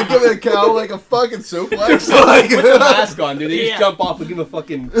someone give it a cow like a fucking suplex? Like, Put the mask on, dude. They Yeah. just jump off and give him a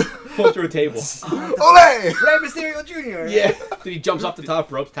fucking pull through a table. Ole! Rey Mysterio Jr. Yeah. Then he jumps off the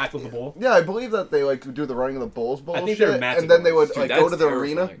top ropes, tackles the bull. Yeah, I believe that they like to do the running of the bulls bullshit, think they're matadors. and then they would Dude, like that's go to the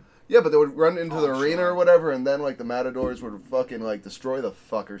arena. terrifying. Yeah, but they would run into the Oh, arena sure. or whatever, and then like the matadors would fucking like destroy the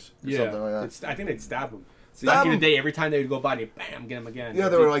fuckers or Yeah. something like that. I think they'd stab him. Stab Back in the 'em. day, every time they would go by, they bam, get him again. Yeah,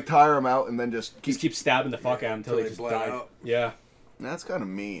 they would like tire them out and then just keep. stabbing the fuck out of him until they Until they just bled died. out. Yeah. That's kind of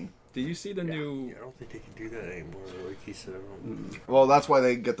mean. Did you see the new? Yeah, I don't think they can do that anymore. Like he said, I don't... Well, that's why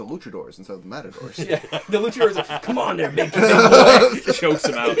they get the luchadors instead of the matadors. Yeah. The luchadors are like, come on there, big boy. Chokes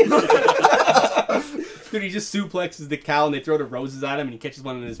him out. Dude, he just suplexes the cow and they throw the roses at him and he catches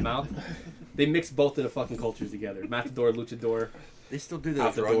one in his mouth. They mix both of the fucking cultures together. Matador, luchador. They still do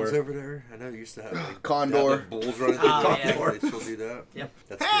Out those the runs door. over there. I know they used to have like, Condor. have, like, bulls running through Oh, the yeah. Condor. They still do that. Yep.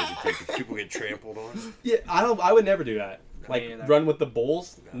 That's crazy too, 'cause people get trampled on. Yeah, I would never do that. Like, Me either. run with the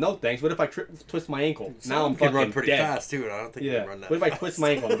bulls? No thanks. What if I twist my ankle? Now I'm Some can fucking run pretty dead. fast too, and I don't think they Yeah. can run that What if I fast. twist my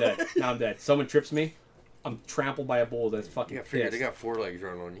ankle? I'm dead. Now I'm dead. Someone trips me, I'm trampled by a bull that's fucking Yeah, figure pissed. they got 4 legs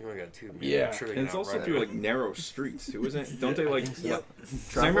running on you. I got 2. Man. Yeah. I'm sure they And it's can also outrun through it. like narrow streets too, isn't it? Don't they like? Yep.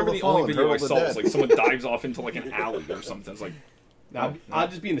 'Cause I remember the only video I saw was like someone dives off into like an alley or something. It's like, I'll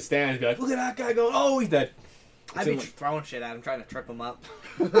just be in the stands and be like, look at that guy going, oh, he's dead. I'd be It's in, throwing shit at him, trying to trip him up.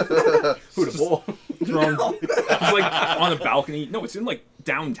 Who, the bull? thrown. It's like on a balcony. No, it's in like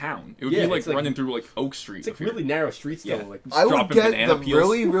downtown. It would Yeah, be like it's like- running through like Oak Street. It's like up here. really narrow streets, though. Yeah. Like, I would dropping get banana the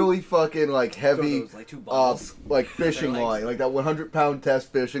peels. really fucking like heavy, Those, like, 2 balls. like fishing Their legs. line, like that 100-pound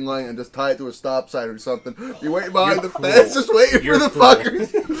test fishing line, and just tie it to a stop sign or something. You're waiting behind You're the cruel. fence, just waiting You're for the cruel.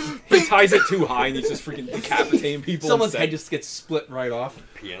 fuckers. He ties it too high and he's just freaking decapitating people. someone's instead. head just gets split right off.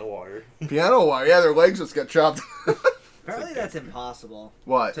 piano wire. Piano wire, yeah, their legs just get chopped. Apparently that's impossible.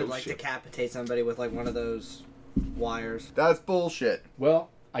 What? To like decapitate somebody with like one of those wires. That's bullshit. Well,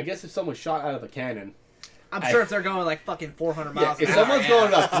 I guess if someone shot out of a cannon. I'm sure if they're going like fucking 400 Yeah, miles if an hour. someone's going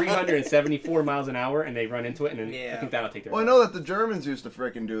about 374 miles an hour and they run into it, and then Yeah. I think that'll take their Well, I know that the Germans used to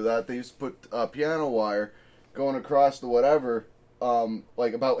frickin' do that. They used to put piano wire going across the whatever,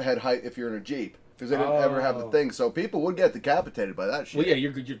 like about head height if you're in a Jeep. Because they didn't ever have the Oh. thing. So people would get decapitated by that shit. Well, yeah,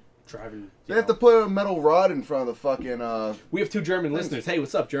 you're driving. They have to put a metal rod in front of the fucking, We have 2 German listeners. Hey,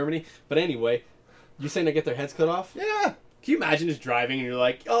 what's up, Germany? But anyway, you're saying they get their heads cut off? yeah. Can you imagine just driving and you're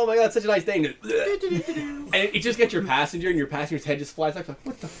like, oh my god, it's such a nice day. And it just gets your passenger and your passenger's head just flies off. Like,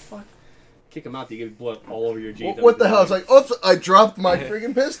 what the fuck? Kick him out, you get blood all over your Jeep. What the hell? It's like, oops, I dropped my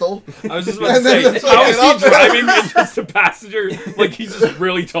friggin' pistol. I was just about to And then say, it's how like, is up he driving and just a passenger? Like he's just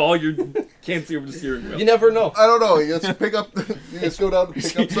really tall. You can't see over the steering wheel. You never know. I don't know. You just pick up, you just go down and pick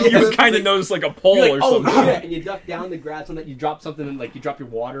up something. You kind of notice like a pole You're like, or oh something. shit, and you duck down to grab something, you drop something, and like you drop your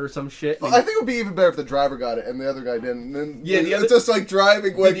water or some shit. I think it would be even better if the driver got it and the other guy didn't. And then Yeah, the it's other- just like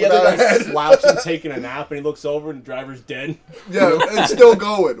driving like the other without a guy's head. slouching, taking a nap, and he looks over, and the driver's dead. Yeah, it's still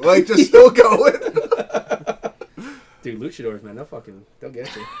going. Like, just still going. Dude, luchadors, man, they'll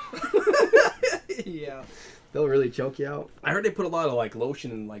get you. Yeah. They'll really choke you out. I heard they put a lot of like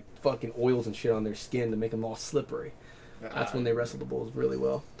lotion and like fucking oils and shit on their skin to make them all slippery. That's when they wrestle the bulls really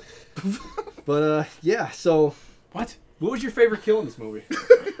well. But yeah. So what was your favorite kill in this movie?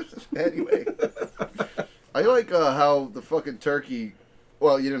 Anyway. I like how the fucking turkey...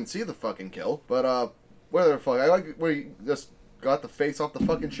 Well, you didn't see the fucking kill, but where the fuck... I like where he just got the face off the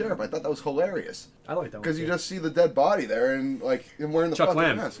fucking sheriff. I thought that was hilarious. I like that one. Because you too. just see the dead body there and, like, him wearing the Chuck fucking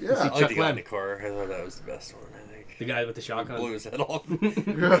Lamb. mask. You Yeah. I like Chuck the guy in Lamb. the car. I thought that was the best one. I think. The guy with the shotgun. Blew his head off.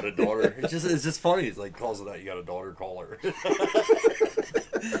 Got a daughter. It's just funny. He's like calls it out. You got a daughter. Call her.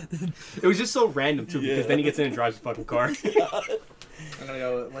 It was just so random too, because then he gets in and drives the fucking car. I'm gonna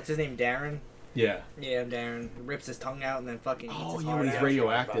go. What's his name? Darren. Yeah. Yeah, Darren rips his tongue out and then fucking eats Oh his yeah, heart when he's out.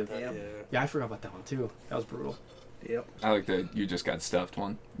 radioactive. About that, Yep. Yeah, I forgot about that one too. That was brutal. Yep. I like the you just got stuffed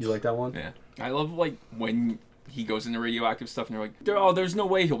one. You like that one? Yeah. I love like when he goes into radioactive stuff and they're like, oh, there's no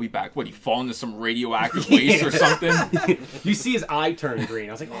way he'll be back. What, he fall into some radioactive waste or something? You see his eye turn green.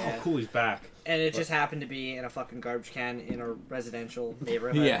 I was like, oh, Yeah. cool, he's back. And it just happened to be in a fucking garbage can in a residential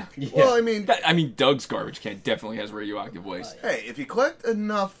neighborhood. Yeah. Well, I mean... I mean, Doug's garbage can definitely has radioactive waste. Hey, if you collect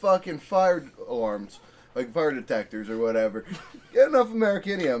enough fucking fire alarms like fire detectors or whatever. Get enough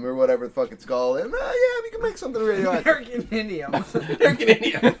Americanium or whatever the fuck it's called, and yeah, we can make something radioactive. American Indian. American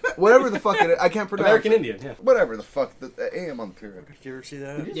Indian. Whatever the fuck I can't pronounce. American it. Indian, yeah. Whatever the fuck the AM on the period. Did you ever see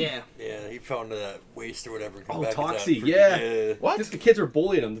that? Yeah. Yeah, he found that waste or whatever. And come Oh, back as that Toxie, freaking- yeah. What? Just the kids were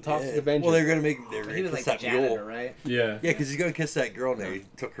bullying him, the Toxic Yeah. Avenger. Well, they were gonna He kiss was like the that janitor, mule. right? yeah. Yeah, because he's gonna kiss that girl, and they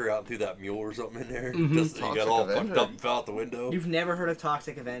took her out and threw that mule or something in there. Mhm. Just, he Toxic got all Avenger. fucked up and fell out the window. You've never heard of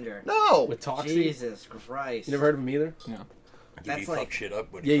Toxic Avenger? No. With Toxie. Jesus Christ. You never heard of him either? Dude, That's he like- fucked shit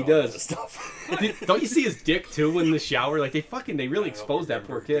up when Yeah, he found all does. that stuff. Dude, don't you see his dick too in the shower? Like they really I don't exposed that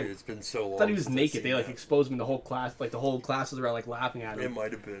poor remember, kid. Dude, it's been so long. I thought he was since I've naked. seen They like that. exposed him in the whole class. Like the whole class was around like laughing at It him.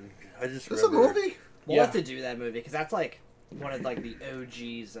 might have been. I just Is this a remember. movie? We'll Yeah. have to do that movie because that's like one of like the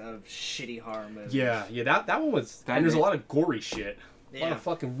OGs of shitty horror movies. Yeah, that one was. That And there's a ma- lot of gory shit. A lot Yeah. of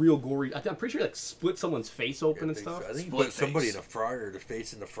fucking real gory. I'm pretty sure he, like split someone's face open and I think so. stuff. I think he Split put somebody face. in a fryer, the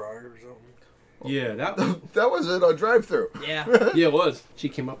face in the fryer or something. Yeah, that. That was it on drive-through. Yeah. Yeah, it was. She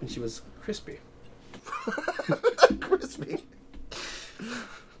came up and she was crispy. Crispy.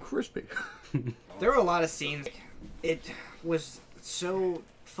 Crispy. There were a lot of scenes. It was so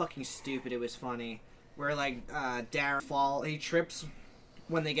fucking stupid. It was funny. Where like Darren he trips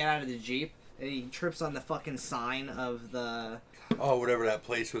when they get out of the Jeep. And he trips on the fucking sign of the. Oh, whatever that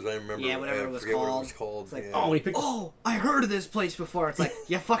place was, I remember. Yeah, whatever I it was forget called. What it was called. It's like, yeah. Oh, and he picked. Oh, I heard of this place before. It's like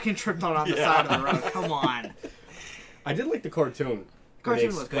you fucking tripped on the side of the road. Come on. I did like the cartoon. Cartoon They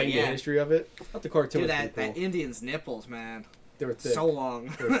was good, explained yeah. the history of it. I thought the cartoon Dude, was that pretty cool. Indian's nipples, man. They were thick. So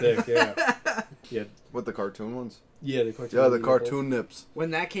long. They were thick, yeah. Yeah, What, the cartoon ones? yeah, the cartoon. Yeah, the was cartoon nips.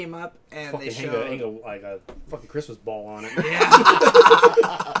 When that came up and Fucking they hang showed. like a fucking Christmas ball on it.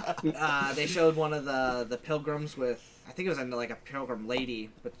 Yeah. They showed one of the pilgrims with. I think it was like a pilgrim lady,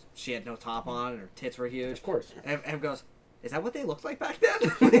 but she had no top on and her tits were huge. Of course. And goes, is that what they looked like back then?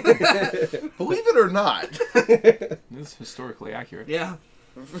 Believe it or not. This is historically accurate. Yeah.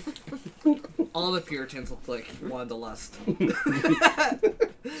 All the Puritans looked like wanted to lust.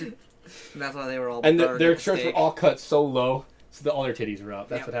 And that's why they were all And burned their at the shirts were stake. all cut so low, so that all their titties were out.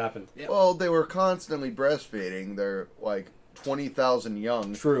 That's Yep. what happened. Yep. Well, they were constantly breastfeeding. They're like 20,000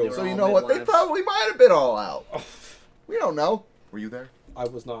 young. True. They were So you all know what? They midwives. probably might have been all out. We don't know. Were you there? I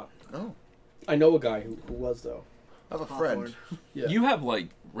was not. No. I know a guy who was though. I have a friend. Hawthorne. Yeah. You have like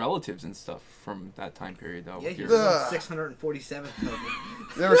relatives and stuff from that time period, though. Yeah, with he your- was Ugh. 647 of them.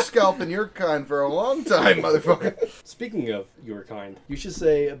 They were scalping your kind for a long time, motherfucker. Speaking of your kind, you should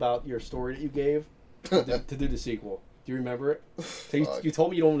say about your story that you gave to do the sequel. Do you remember it? So Fuck. you told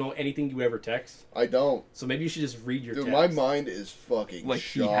me you don't know anything you ever text, I don't. so maybe you should just read your Dude, text. my mind is fucking like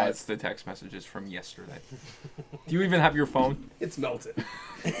he shot. has the text messages from yesterday. Do you even have your phone? It's melted.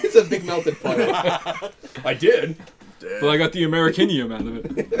 It's a big melted puddle. I did. But I got the Americanium out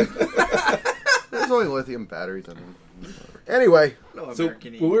of it. There's only lithium batteries in them. Anyway, No So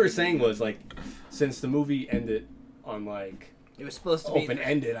American what we were Indian. saying was like, since the movie ended on like It was supposed to be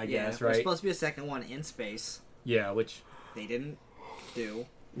open-ended, I yeah, guess, there was right? supposed to be a second one in space. Yeah, which They didn't do.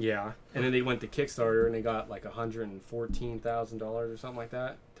 yeah, and then they went to Kickstarter and they got like $114,000 or something like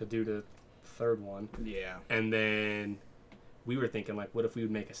that to do the third one. Yeah. And then we were thinking, like, what if we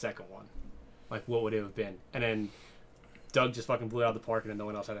would make a second one? Like, what would it have been? And then Doug just fucking blew it out of the park, and then no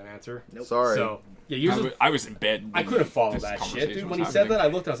one else had an answer. Nope. sorry. So yeah, yours was, I was in bed. I when couldn't follow this that shit, conversation dude. was When he said happening. that, I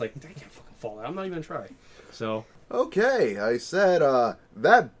looked, I was like, I can't fucking follow that. I'm not even gonna try. So Okay, I said,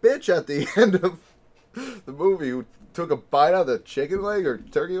 that bitch at the end of the movie who took a bite out of the chicken leg or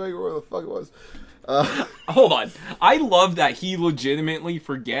turkey leg or whatever the fuck it was. Hold on. I love that he legitimately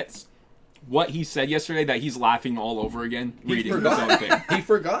forgets what he said yesterday, that he's laughing all over again, he reading his forgot. own thing. He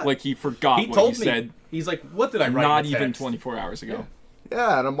forgot. Like, he forgot he what told he me. said He's like, what did I write? not in the even text? 24 hours ago.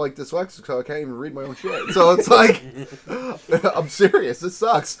 Yeah, and I'm like dyslexic, so I can't even read my own shit. So it's like, I'm serious. This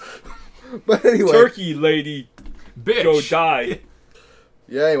sucks. But anyway. Turkey lady, Bitch. go die.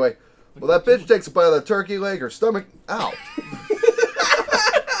 Yeah, anyway. Well, that bitch takes a bite of the turkey leg, her stomach. Ow.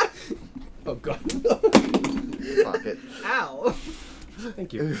 Oh god. Fuck it. Ow.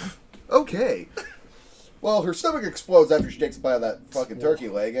 Thank you. Okay. Well, her stomach explodes after she takes a bite of that fucking turkey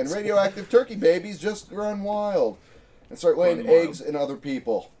leg, and radioactive turkey babies just run wild and start laying Run wild. eggs in other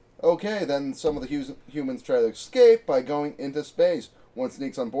people. Okay, then some of the humans try to escape by going into space. One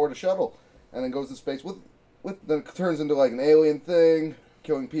sneaks on board a shuttle and then goes to space with then it turns into like an alien thing,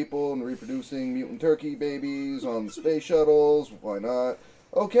 killing people and reproducing mutant turkey babies on space shuttles. Why not?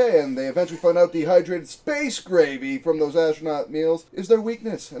 Okay, and they eventually find out dehydrated space gravy from those astronaut meals is their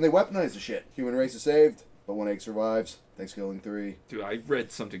weakness, and they weaponize the shit. Human race is saved, but one egg survives. Thankskilling 3. Dude, I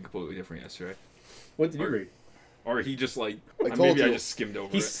read something completely different yesterday. What did you read? Or he just like told maybe I you. just skimmed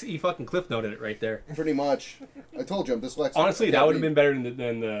over He fucking cliff noted it right there. Pretty much. I told you I'm dyslexic. Honestly, I that can't would have read. been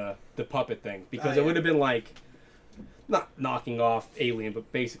better than the puppet thing because it would have been like not knocking off Alien,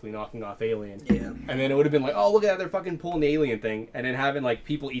 but basically knocking off Alien. Yeah. And then it would have been like, oh, look at that, they're fucking pulling the alien thing, and then having like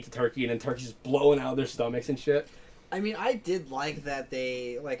people eat the turkey, and then turkeys just blowing out of their stomachs and shit. I mean, I did like that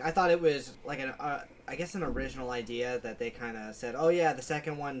they I thought it was like I guess an original idea that they kind of said, oh yeah, the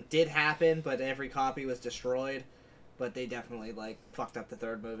second one did happen, but every copy was destroyed. But they definitely fucked up the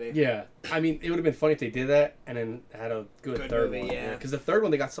third movie. Yeah, I mean, it would have been funny if they did that and then had a good third movie, one. yeah. Because the third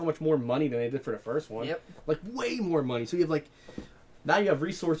one they got so much more money than they did for the first one. Yep. Like way more money. So you have now you have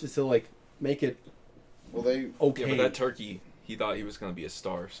resources to make it Well, they okay. Yeah, but that turkey, he thought he was gonna be a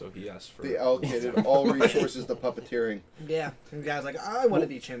star, so he asked for. they allocated all resources to puppeteering. Yeah. And the guy's like, I want to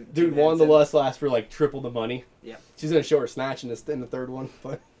be Jim. Dude, Wanda Lust lasts for triple the money. Yeah. She's gonna show her snatch in the third one,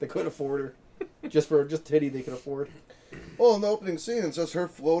 but they couldn't afford her. just titty they could afford. Well, in the opening scene, it's just her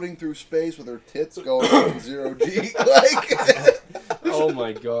floating through space with her tits going in 0G. Oh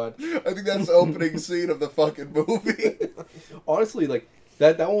my god. I think that's the opening scene of the fucking movie. Honestly,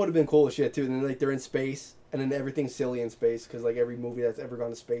 that one would have been cool as shit too. And then they're in space, and then everything's silly in space because every movie that's ever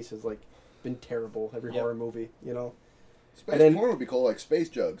gone to space has been terrible. Every horror movie, Space then- porn would be called Space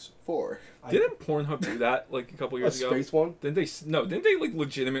Jugs 4. Didn't Pornhub do that a couple A years ago? space one? Didn't they? No, didn't they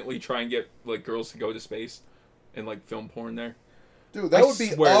legitimately try and get girls to go to space and film porn there? Dude, that I would be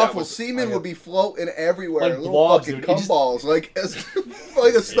swear that awful. was- Semen would be floating everywhere. Like little blobs, fucking dude. cum It just- balls. Like a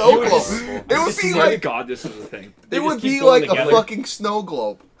snow globe. It would I be swear to like... God, this was a thing. They It just would keep be going like together. a fucking snow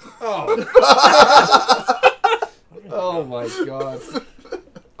globe. Oh. Oh my god.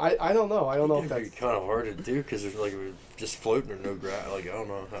 I don't know. I don't know if It'd be that's. kind of hard to do because there's just floating or no grass. I don't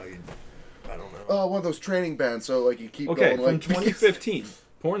know how you. I don't know. Oh, one of those training bands. So you keep Okay, going from like 2015,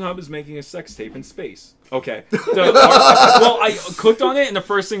 Pornhub is making a sex tape in space. Okay. Well, I clicked on it, and the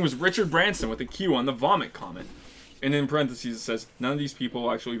first thing was Richard Branson with a Q on the vomit comment. And in parentheses it says, none of these people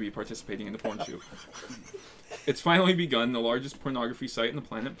will actually be participating in the porn shoot. It's finally begun. The largest pornography site on the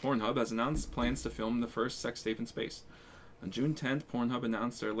planet, Pornhub, has announced plans to film the first sex tape in space. On June 10th, Pornhub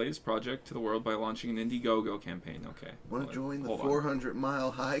announced their latest project to the world by launching an Indiegogo campaign. Okay. Want to join the hold on.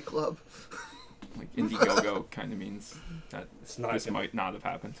 400-mile high club? Indiegogo kind of means that It's not this gonna- might not have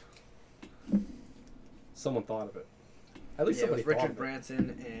happened. Someone thought of it. At least Yeah, it somebody was thought Richard of it.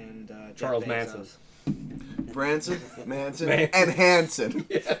 Branson and Jeff Charles Bezos. Manson. Branson, Manson, Man. and Hanson.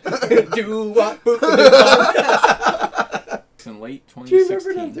 Do what? In late Do you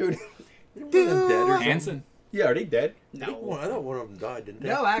remember 2016. them, dude? Dead or something? Hanson. Yeah, are they dead? I thought one of them died, didn't they?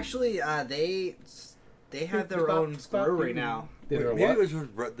 No, actually, they have their own brewery now. Did Maybe what? it was his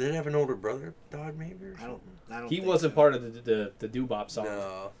did they have an older brother died maybe or I something? don't. He think wasn't so. part of the Doobop song.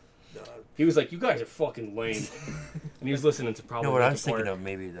 No. He was like, "You guys are fucking lame," and he was listening to probably. No, what I Linkin was thinking Park. of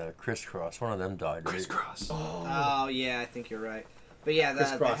maybe the Crisscross. One of them died. right? Crisscross. Oh yeah, I think you're right. But yeah, the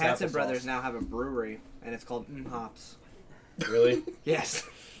Crisscross Hanson applesauce. brothers now have a brewery, and it's called Hops. Really? Yes.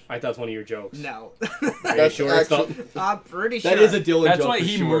 I thought it was one of your jokes. No. Are you sure it's not? I'm pretty sure. That is a Dylan That's joke why for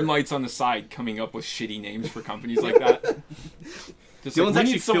he sure. moonlights on the side, coming up with shitty names for companies like that. Just Dylan's we actually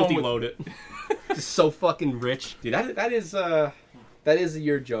need someone filthy with- loaded. Just so fucking rich, dude. That is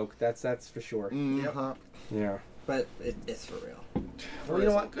your joke. That's for sure. Mm-hmm. Yeah. But it's for real. Well, you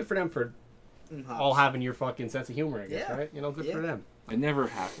know what? Good for them for Hops. all having your fucking sense of humor, I guess, Yeah. right? You know, good Yeah. for them. It never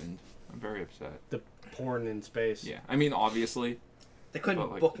happened. I'm very upset. The porn in space. Yeah, I mean, obviously. They couldn't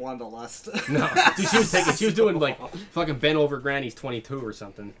But, like- book Wanda Lust. No, dude, she was doing fucking bent over Granny's 22 or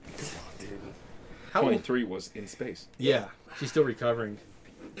something. How old? 23 was in space. Yeah, she's still recovering.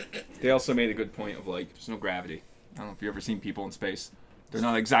 They also made a good point of there's no gravity. I don't know if you've ever seen people in space. They're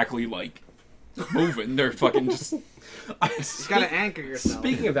not exactly moving. They're fucking just. You gotta anchor yourself.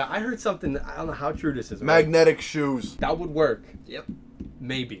 Speaking of that, I heard something. I don't know how true this is. but Magnetic shoes. that would work, Yep.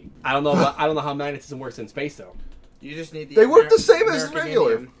 maybe. I don't know. But I don't know how magnetism works in space though. You just need the. They work the same as American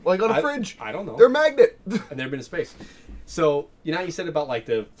regular. Indian. Like on a I- fridge. I don't know. They're magnet. I've never been to space. So you know how you said about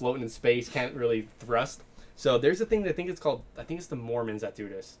the floating in space can't really thrust. So there's a thing that I think it's the Mormons that do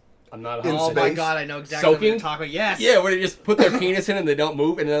this. I'm not. In Oh my space? god, I know exactly what Soaking? you're talking about. Yes. Yeah, where they just put their penis in and they don't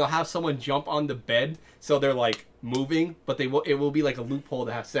move, and then they'll have someone jump on the bed, so they're moving, but it will be like a loophole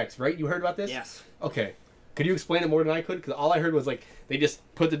to have sex, right? You heard about this? Yes. Okay. Could you explain it more than I could? Because all I heard was they just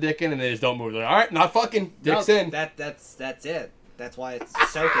put the dick in and they just don't move. They're like, all right, not fucking. Dick's No, in. That's it. That's why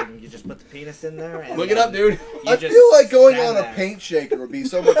it's soaking. You just put the penis in there. And Look it up, dude. you I just feel like going stand on a there. paint shaker would be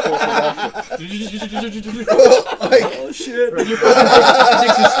so much more productive. Oh shit! Your fucking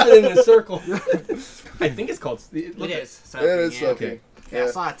dick's just spinning in a circle. I think it's called. It is. It is Soaking, yeah. soaking. Yeah,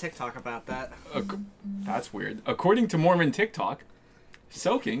 I saw a TikTok about that. That's weird. According to Mormon TikTok,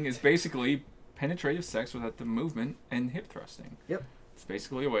 soaking is basically penetrative sex without the movement and hip thrusting. Yep. It's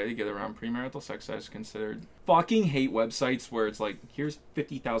basically a way to get around premarital sex that is considered. Fucking hate websites where it's like, here's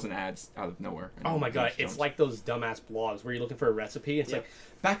 50,000 ads out of nowhere. Oh my god, it's like those dumbass blogs where you're looking for a recipe. It's like,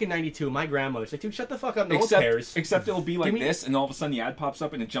 back in '92, my grandmother's like, dude, shut the fuck up, no one cares. Except it'll be like this, and all of a sudden the ad pops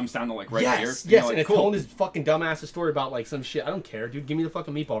up and it jumps down to like right here. Yes, like, and it's telling this fucking dumbass story about like some shit. I don't care, dude. Give me the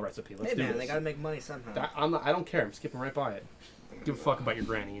fucking meatball recipe. Let's do man, this. they gotta make money somehow. I don't care. I'm skipping right by it. Give a fuck about your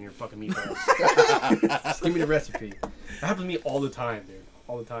granny and your fucking meatballs. Just give me the recipe. That happens to me all the time, dude.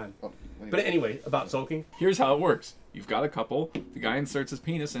 All the time. But anyway, about soaking. Here's how it works. You've got a couple. The guy inserts his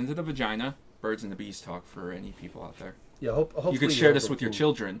penis into the vagina. Birds and the bees talk for any people out there. Yeah, hopefully you could share this with your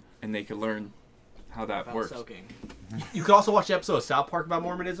children, and they could learn how that about works. soaking. You could also watch the episode of South Park about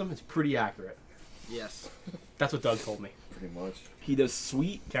Mormonism. It's pretty accurate. Yes. That's what Doug told me. Pretty much. He does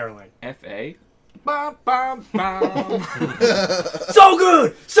sweet Caroline. F.A. Bum, bum, bum. So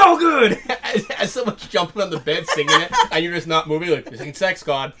good! So good! As someone's jumping on the bed singing it, and you're just not moving, like, this ain't sex,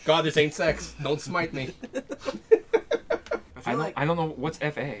 God. God, this ain't sex. Don't smite me. I don't know what's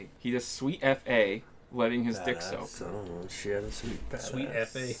F.A. He does sweet F.A. letting his dick soak. Oh, shit, a sweet fat Sweet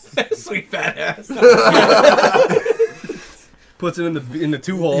ass. F.A. Sweet fat ass. Puts it in the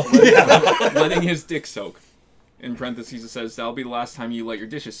two-hole. Letting his dick soak. In parentheses, it says, that'll be the last time you let your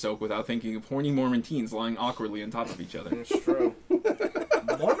dishes soak without thinking of horny Mormon teens lying awkwardly on top of each other. It's true.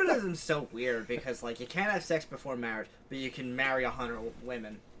 Mormonism's so weird because, like, you can't have sex before marriage, but you can marry 100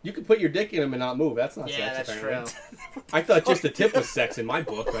 women. You could put your dick in him and not move. That's not Yeah, sex, that's apparently. true. I thought just the tip was sex in my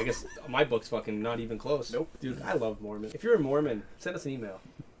book. But I guess my book's fucking not even close. Nope. Dude, I love Mormon. If you're a Mormon, send us an email.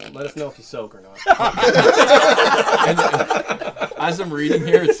 Let us know if you soak or not. And as I'm reading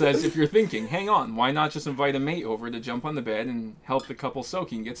here, it says, if you're thinking, hang on, why not just invite a mate over to jump on the bed and help the couple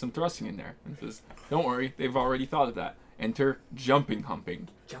soaking get some thrusting in there? It says, don't worry, they've already thought of that. Enter jumping humping.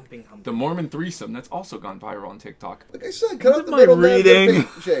 Jumping humping. The Mormon threesome that's also gone viral on TikTok. Like I said, cut out the my middle man, reading?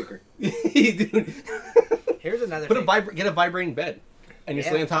 the shaker. Dude. Here's another Get thing. a vibrating bed. And you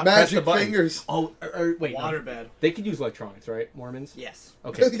Yeah. lay on top, press the Magic button. fingers. Oh, wait. No. Waterbed. They could use electronics, right? Mormons? Yes.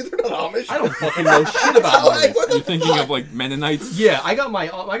 Okay. They're not Amish. I don't fucking know shit about Mormons. What the You're thinking fuck? of like Mennonites? Yeah, I got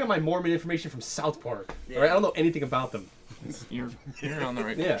my Mormon information from South Park. Yeah. All right? I don't know anything about them. You're on the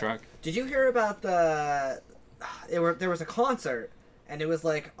right Yeah. track. Did you hear about the... There was a concert, and it was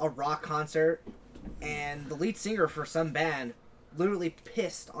like a rock concert, and the lead singer for some band literally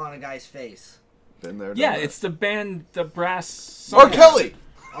pissed on a guy's face. Been there, done Yeah, that. it's the band, the brass... R. Kelly.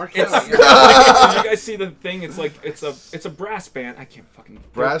 R. Kelly. It's, did you guys see the thing? It's like, it's a brass band. I can't fucking...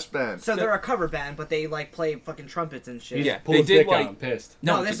 Brass band. So they're a cover band, but they like play fucking trumpets and shit. Yeah, Pull they his did dick like... out. I'm pissed.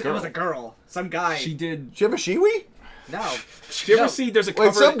 No, it was a girl. Some guy. She did... Did you have a shiwi? No. Did you ever No. see there's a cover...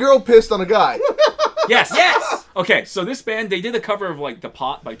 Wait, some girl pissed on a guy. Yes! Yes! Okay, so this band, they did a cover of like The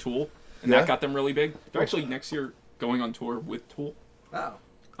Pot by Tool, and Yeah. that got them really big. They're actually next year going on tour with Tool. Oh.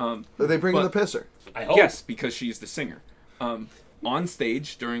 Are they bringing But- the pisser? I hope. Yes, because she's the singer. On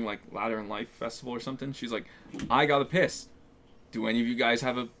stage during like Ladder in Life Festival or something, she's like, I gotta piss. Do any of you guys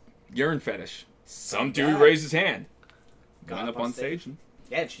have a urine fetish? Some dude guy. raised his hand. Got Went up up on on stage and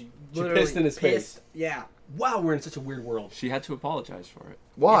Yeah, she She literally pissed in his face. Yeah. Wow, we're in such a weird world. she had to apologize for it.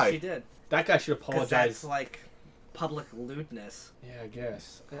 Why? Yeah, she did. That guy should Because apologize. that's like public lewdness. Yeah, I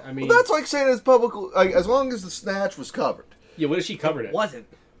guess. I mean, Well, that's like saying it's public. Like, as long as the snatch was covered. yeah. What if she covered it? Wasn't.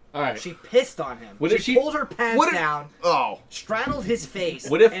 All right. She pissed on him. What she if she- pulled her pants What if- down, Oh. straddled his face,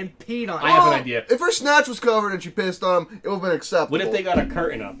 What if- and peed on him. I have an Oh, idea. If her snatch was covered and she pissed on him, it would have been acceptable. What if they got a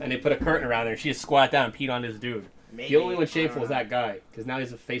curtain up and they put a curtain around there and she just squat down and peed on this dude? Maybe. The only one I shameful don't is that guy because now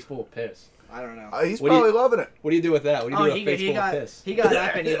he's a face full of piss. I don't know. He's What do you- probably loving it. What do you do with that? What do you Oh, do with a face he full got of piss? he got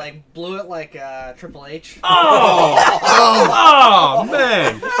up and he like blew it like Triple H. Oh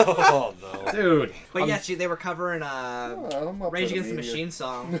man, Oh no. dude. But yeah, they were covering I'm up Rage for Against the media. Machine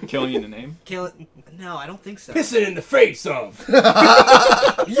song. Killing in the name. Kill it. No, I don't think so. Pissing in the face of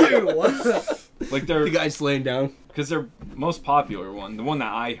you. Like the they're guy's laying down. because their most popular one, the one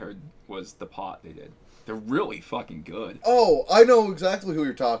that I heard was The Pot. They did. They're really fucking good. Oh, I know exactly who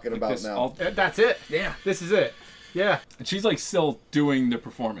you're talking Like about this now. all- That's it. Yeah. This is it. Yeah. and she's like still doing the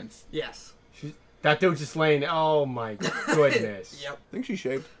performance. Yes. That dude's just laying. Oh my goodness. Yep. I think she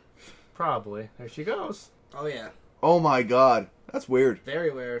shaved. Probably. There she goes. Oh yeah. Oh my god. That's weird.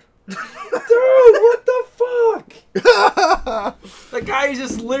 Very weird. Dude, what the fuck? The guy is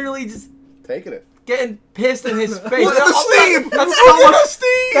just literally just Taking it. getting pissed in his face. Look at the steam! That's Look so at much. the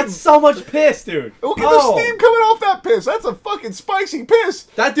steam! That's so much piss, dude. Look at the steam coming off that piss. That's a fucking spicy piss.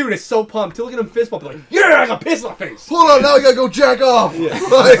 That dude is so pumped. Look at him fist bump. Like, yeah, I got piss in my face. Hold on, now I gotta go jack off. Yeah.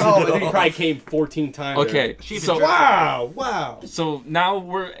 Like, Oh, I think he probably came 14 times. Okay, so Wow. so now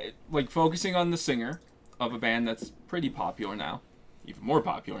we're like focusing on the singer of a band that's pretty popular now, even more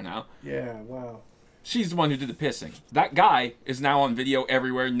popular now. Yeah, wow. She's the one who did the pissing. That guy is now on video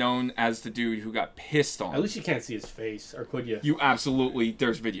everywhere, known as the dude who got pissed on. At least you can't see his face, or could you? You absolutely,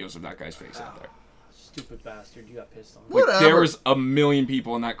 there's videos of that guy's face out there. Stupid bastard, you got pissed on. Like, Whatever. there was a million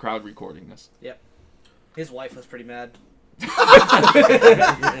people in that crowd recording this. Yep. His wife was pretty mad.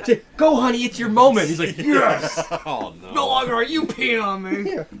 Go, honey, it's your moment. He's like, yes. Oh no. No longer are you peeing on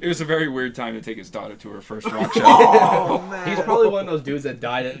me. It was a very weird time to take his daughter to her first rock show. Oh man. He's probably one of those dudes that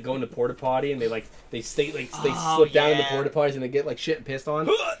died at going to porta potty and they slip down in the porta potties and they get like shit and pissed on.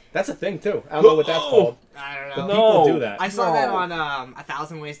 That's a thing too. I don't know what that's called. I don't But know. people No. do that. I saw that on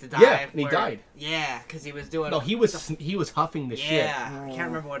 1,000 Ways to Die. Yeah, and he where- died. Yeah, because he was doing. No, he was huffing the shit. Yeah, I can't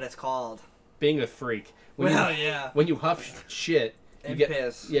remember what it's called. Being a freak. When Well, you, yeah. when you huff shit, you And get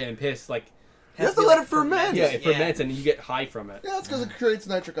piss. Yeah, and piss like You have to let it ferment. yeah, it ferments and you get high from it. Yeah, that's because it creates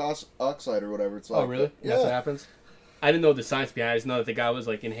nitric oxide or whatever it's like. Oh, really? Yeah. That's what happens. I didn't know the science behind it. I just know that the guy was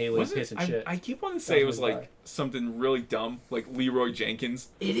like inhaling Was piss it? and shit. I keep wanting to say it was That was like something really dumb, like Leroy Jenkins.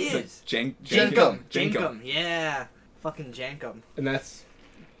 It is. Jenkum. Jankum. Yeah. Fucking Jankum. And that's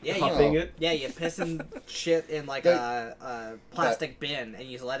Yeah, huffing you, it. yeah, you piss and shit in like a plastic bin and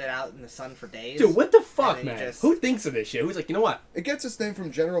you just let it out in the sun for days. Dude, what the fuck, then you man? just- Who thinks of this shit? Who's like, you know what? It gets its name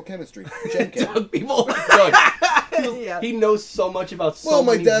from general chemistry. Genchem. Doug, people. Doug, Yeah. he knows so much about so Well,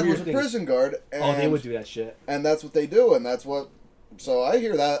 my many dad weird was a things. prison guard, and, Oh, they would do that shit. and that's what they do, and that's what... So I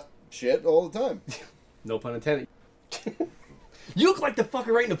hear that shit all the time. No pun intended. You look like the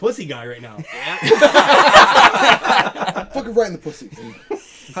fucking right in the pussy guy right now. Fucking right in the pussy.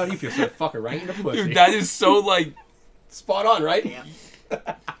 How do you feel, sir? Fucking right in the pussy. Dude, that is so like. Spot on, right? Yeah.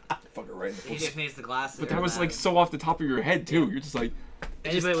 Fucking right in the He pussy. just needs the glasses. But that was like so off the top of your head too. You're just like,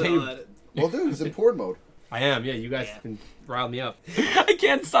 Anybody just would came- let it. Well, dude, he's in porn mode. I am, yeah. You guys Yeah. can rile me up. I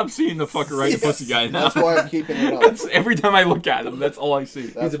can't stop seeing the fucking right in the pussy guy now. That's why I'm keeping it up. That's every time I look at him. That's all I see.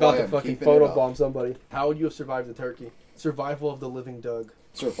 That's He's about why to I'm fucking keeping it up. photobomb somebody. How would you have survived the turkey? Survival of the living Doug.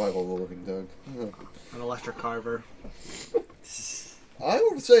 Survival of the living Doug. An electric carver. I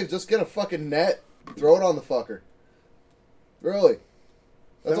would say just get a fucking net, throw it on the fucker. Really.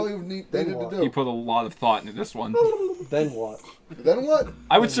 That's all you needed to You do. put a lot of thought into this one. Then what? Then what?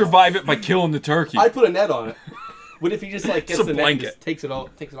 I would survive it by killing the turkey. I'd put a net on it. What if he just like gets It's a the net and blanket. just takes it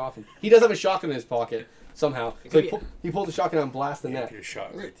off him? He does have a shotgun in his pocket somehow. So could he, be- he pulled the shotgun out and blast the net. You're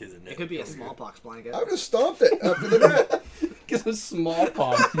shot right through the neck. It could be a smallpox blanket. I would have stomped it after the net. Gives him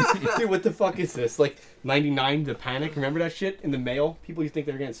smallpox. Dude, what the fuck is this? Like 99 the panic? Remember that shit in the mail? People used to think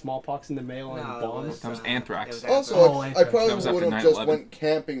they were getting smallpox in the mail and No, it bombs. was, That was it anthrax. was Also, Oh, I anthrax. probably That was after would have just 9/11. went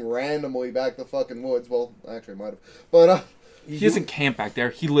camping randomly back the fucking woods. Well, actually, I might have. But He doesn't camp back there.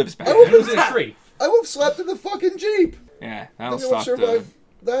 He lives back I He there. lives in a tree. I would have slept in the fucking Jeep. Yeah, I that'll think I would stop survive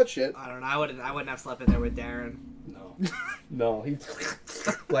the. that shit. I don't know. I wouldn't have slept in there with Darren. No. No, he's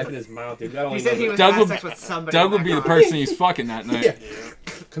life in his mouth, dude. I don't He even said he know was Doug having would- sex with somebody. Doug in would that be the car. person he's fucking that night. Yeah.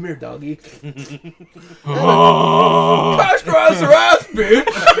 Come here, doggy. Oh. Cash grabs her ass, bitch.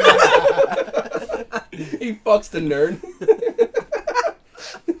 He fucks the nerd.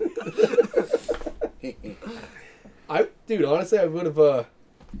 Dude, honestly, I would have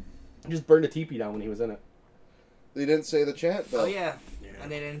just burned a teepee down when he was in it. They didn't say the chant though. Oh yeah.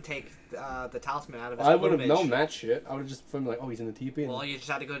 And they didn't take the talisman out of his I would have plumage. known that shit. I would have just been like, oh, he's in the teepee. And Well, you just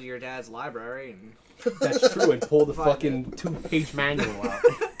had to go to your dad's library and that's true, and pull the Find fucking 2-page manual out.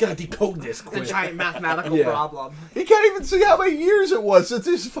 Gotta decode this the quick. giant mathematical Yeah. problem. He can't even see how many years it was since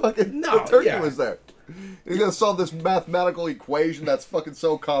his fucking No, the turkey yeah. was there. He's gonna solve this mathematical equation that's fucking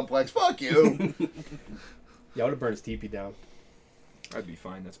so complex. Fuck you. Yeah, I would have burned his teepee down. I'd be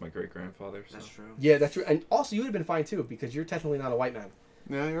fine. That's my great grandfather. So. That's true. Yeah, that's true. And also, you would have been fine too, because you're technically not a white man.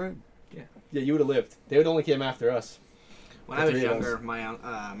 Yeah, you're right. Yeah, you would have lived. They would only came after us. When The I was three of younger,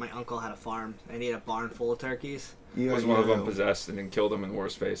 my uncle had a farm and he had a barn full of turkeys. Was one of them possessed and then killed him and wore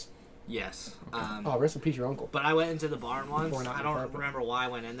his face? Yes. Oh, rest in peace, your uncle. But I went into the barn once. Born out I in don't Carpet. remember why I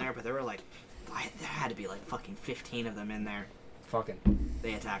went in there, but there were like, there had to be like fucking 15 of them in there. Fucking.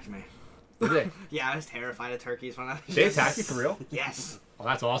 They attacked me. Did they? Yeah, I was terrified of turkeys when I was. They attacked you for real? Yes. Oh,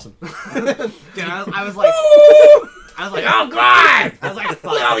 that's awesome. Dude, I was like, oh god! I was like,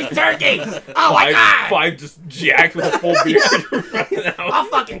 fuck. Look at all these turkeys! Oh my god! Five just jacked with a full beard running out. I'll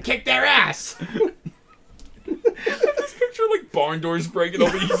fucking kick their ass. This picture like barn doors breaking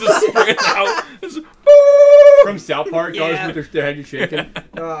open. He's just springing out. Just, from South Park, Yeah. guys with their head shaking.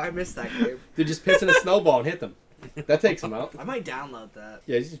 Oh, I missed that game. They just piss in a snowball and hit them. That takes them out. I might download that.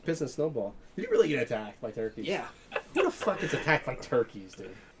 Yeah, he's just pissing a snowball. Did you really get attacked by turkeys? Yeah. Who the fuck gets attacked by turkeys,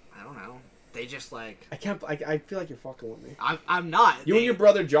 dude? I don't know. They just like. I can't. I feel like you're fucking with me. I'm not. You and your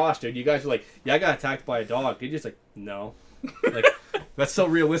brother Josh, dude. You guys were like, yeah, I got attacked by a dog. You're just like, no. Like, that's so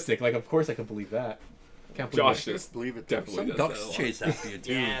realistic. Like, of course I can believe that. Can't believe Josh it. just Believe it. definitely Some does ducks that a lot. chase after you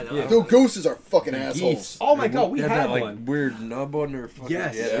too. Yeah, Yeah. Dude, gooses are fucking And assholes. geese. Oh my They God, we have had that, like, one. weird nub on their fucking.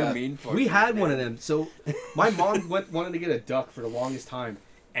 Yes. Yeah, Yeah. they're mean. We fuckers, had one man. of them. So my mom wanted to get a duck for the longest time,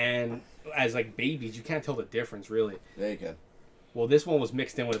 and as like babies, you can't tell the difference really. Yeah, you can. Well, this one was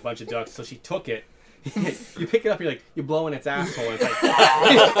mixed in with a bunch of ducks, so she took it. You pick it up, you're like, you're blowing its asshole. And it's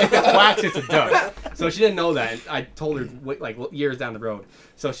like, if it quacks, it's a duck. So she didn't know that. And I told her like years down the road.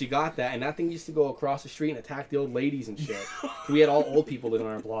 So she got that, and that thing used to go across the street and attack the old ladies and shit. We had all old people living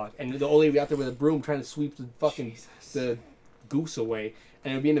on our block, and the old lady would be out there with a broom trying to sweep the fucking the goose away,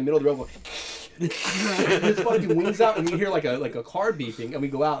 and it would be in the middle of the road going, his fucking wings out, and we hear like a car beeping, and we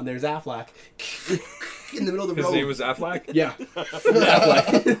go out, and there's Aflac in the middle of the His road. name was Affleck? Yeah.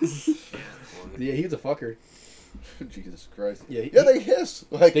 Aflac. Yeah, he was a fucker. Jesus Christ. Yeah, Yeah, they hiss.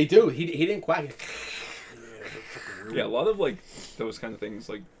 Like, They do. He didn't quack. Yeah, a lot of like those kind of things,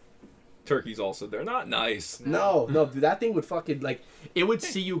 like turkeys also, they're not nice. No, dude, that thing would fucking like it would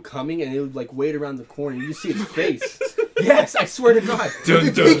see you coming and it would like wait around the corner and you see its face. Yes, I swear to God. Dun,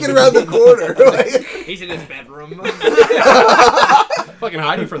 he's dun, peeking dun. around the corner. Like, He's in his bedroom. Fucking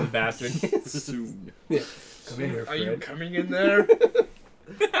hiding from the bastard. Soon. Yeah. Come in here, Are you Fred. coming in there?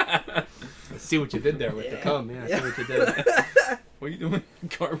 Let's see what you did there with the cum. Yeah, see what you did. What are you doing?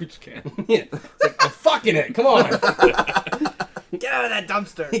 Garbage can. Yeah. It's like, I'm fucking it. Come on. Get out of that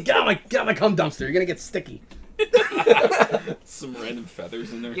dumpster. Get out my cum dumpster. You're gonna get sticky. Some random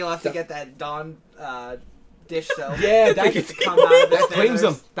feathers in there. You'll have to get that Dawn dish soap. Yeah, that to come out of the that cleans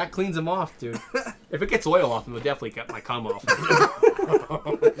them. feathers. That cleans them off, dude. If it gets oil off them, it'll definitely get my cum off.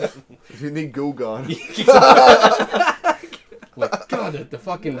 you need goo gone. Like, God, the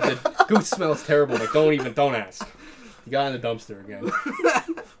fucking the goose smells terrible. Like, don't ask. You got in the dumpster again.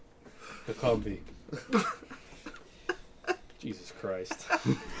 The Cumby. Jesus Christ.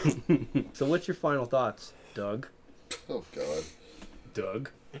 So, what's your final thoughts, Doug? Oh, God. Doug?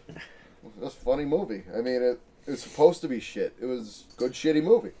 It was a funny movie. I mean, it was supposed to be shit. It was a good, shitty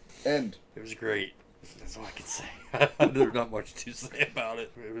movie. And It was great. That's all I can say. There's not much to say about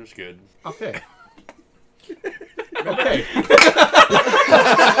it. It was good. Okay. Okay.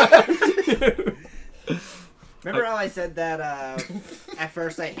 Remember how I said that at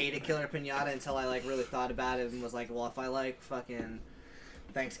first I hated Killer Pinata until I like really thought about it and was like, well, if I like fucking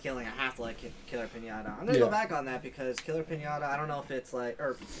Thankskilling, I have to like Killer Pinata. I'm gonna go Yeah. back on that because Killer Pinata, I don't know if it's like,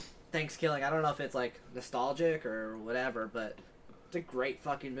 or Thankskilling, I don't know if it's like nostalgic or whatever, but it's a great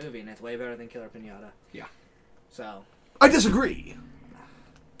fucking movie and it's way better than Killer Pinata. Yeah. So. I disagree.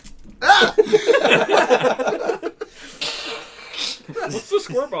 What's the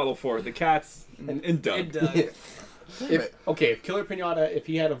squirt bottle for? The cats and Doug. And, If Killer Pinata, if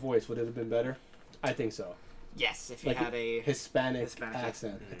he had a voice, would it have been better? I think so. yes, if you Like had a Hispanic Hispanic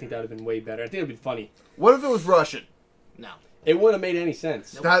accent. I think that would have been way better. I think it would have been funny. What if it was Russian? no. It wouldn't have made any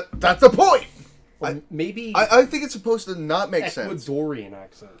sense. That's the point. Or maybe I think it's supposed to not make sense. Ecuadorian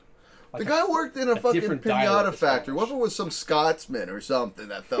accent. The guy worked in a fucking different pinata dialect of factory. Spanish. What if it was some Scotsman or something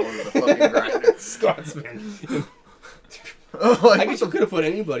that fell into the fucking grinder? Scotsman. Like, I guess you could have put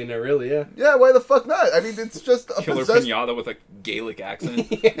anybody in there, really, yeah. yeah, why the fuck not? I mean, it's just a Killer possessed... Pinata with a Gaelic accent.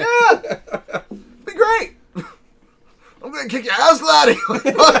 Yeah! Be great! I'm gonna kick your ass, laddie!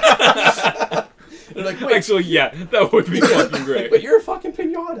 They're like, wait, Actually, yeah, that would be fucking great. but you're a fucking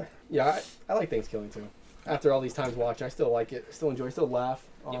pinata. Yeah, I like Thanksgiving too. After all these times watching, I still like it. Still enjoy. Still laugh.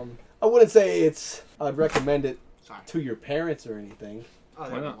 I wouldn't say I'd recommend it Sorry. to your parents or anything. Oh,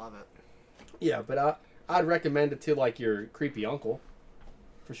 they Why would not? love it. Yeah, but I'd recommend it to like your creepy uncle,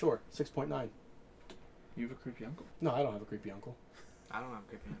 for sure. 6.9. You have a creepy uncle? No, I don't have a creepy uncle. I don't have a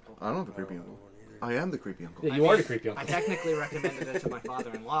creepy uncle. I don't have a creepy uncle. I am the creepy uncle. Yeah, you are the creepy I uncle. technically recommended it to my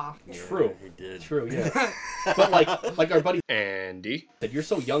father-in-law. True. He did. True, yeah. But like our buddy Andy said, you're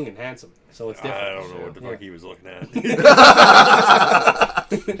so young and handsome, so it's different. I don't know what the Yeah. fuck he was looking at.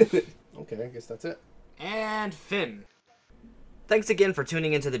 Okay, I guess that's it. And Finn. Thanks again for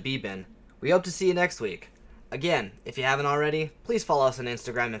tuning into the B-Bin. We hope to see you next week. Again, if you haven't already, please follow us on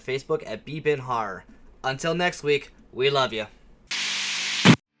Instagram and Facebook at B-Bin Horror. Until next week, we love you.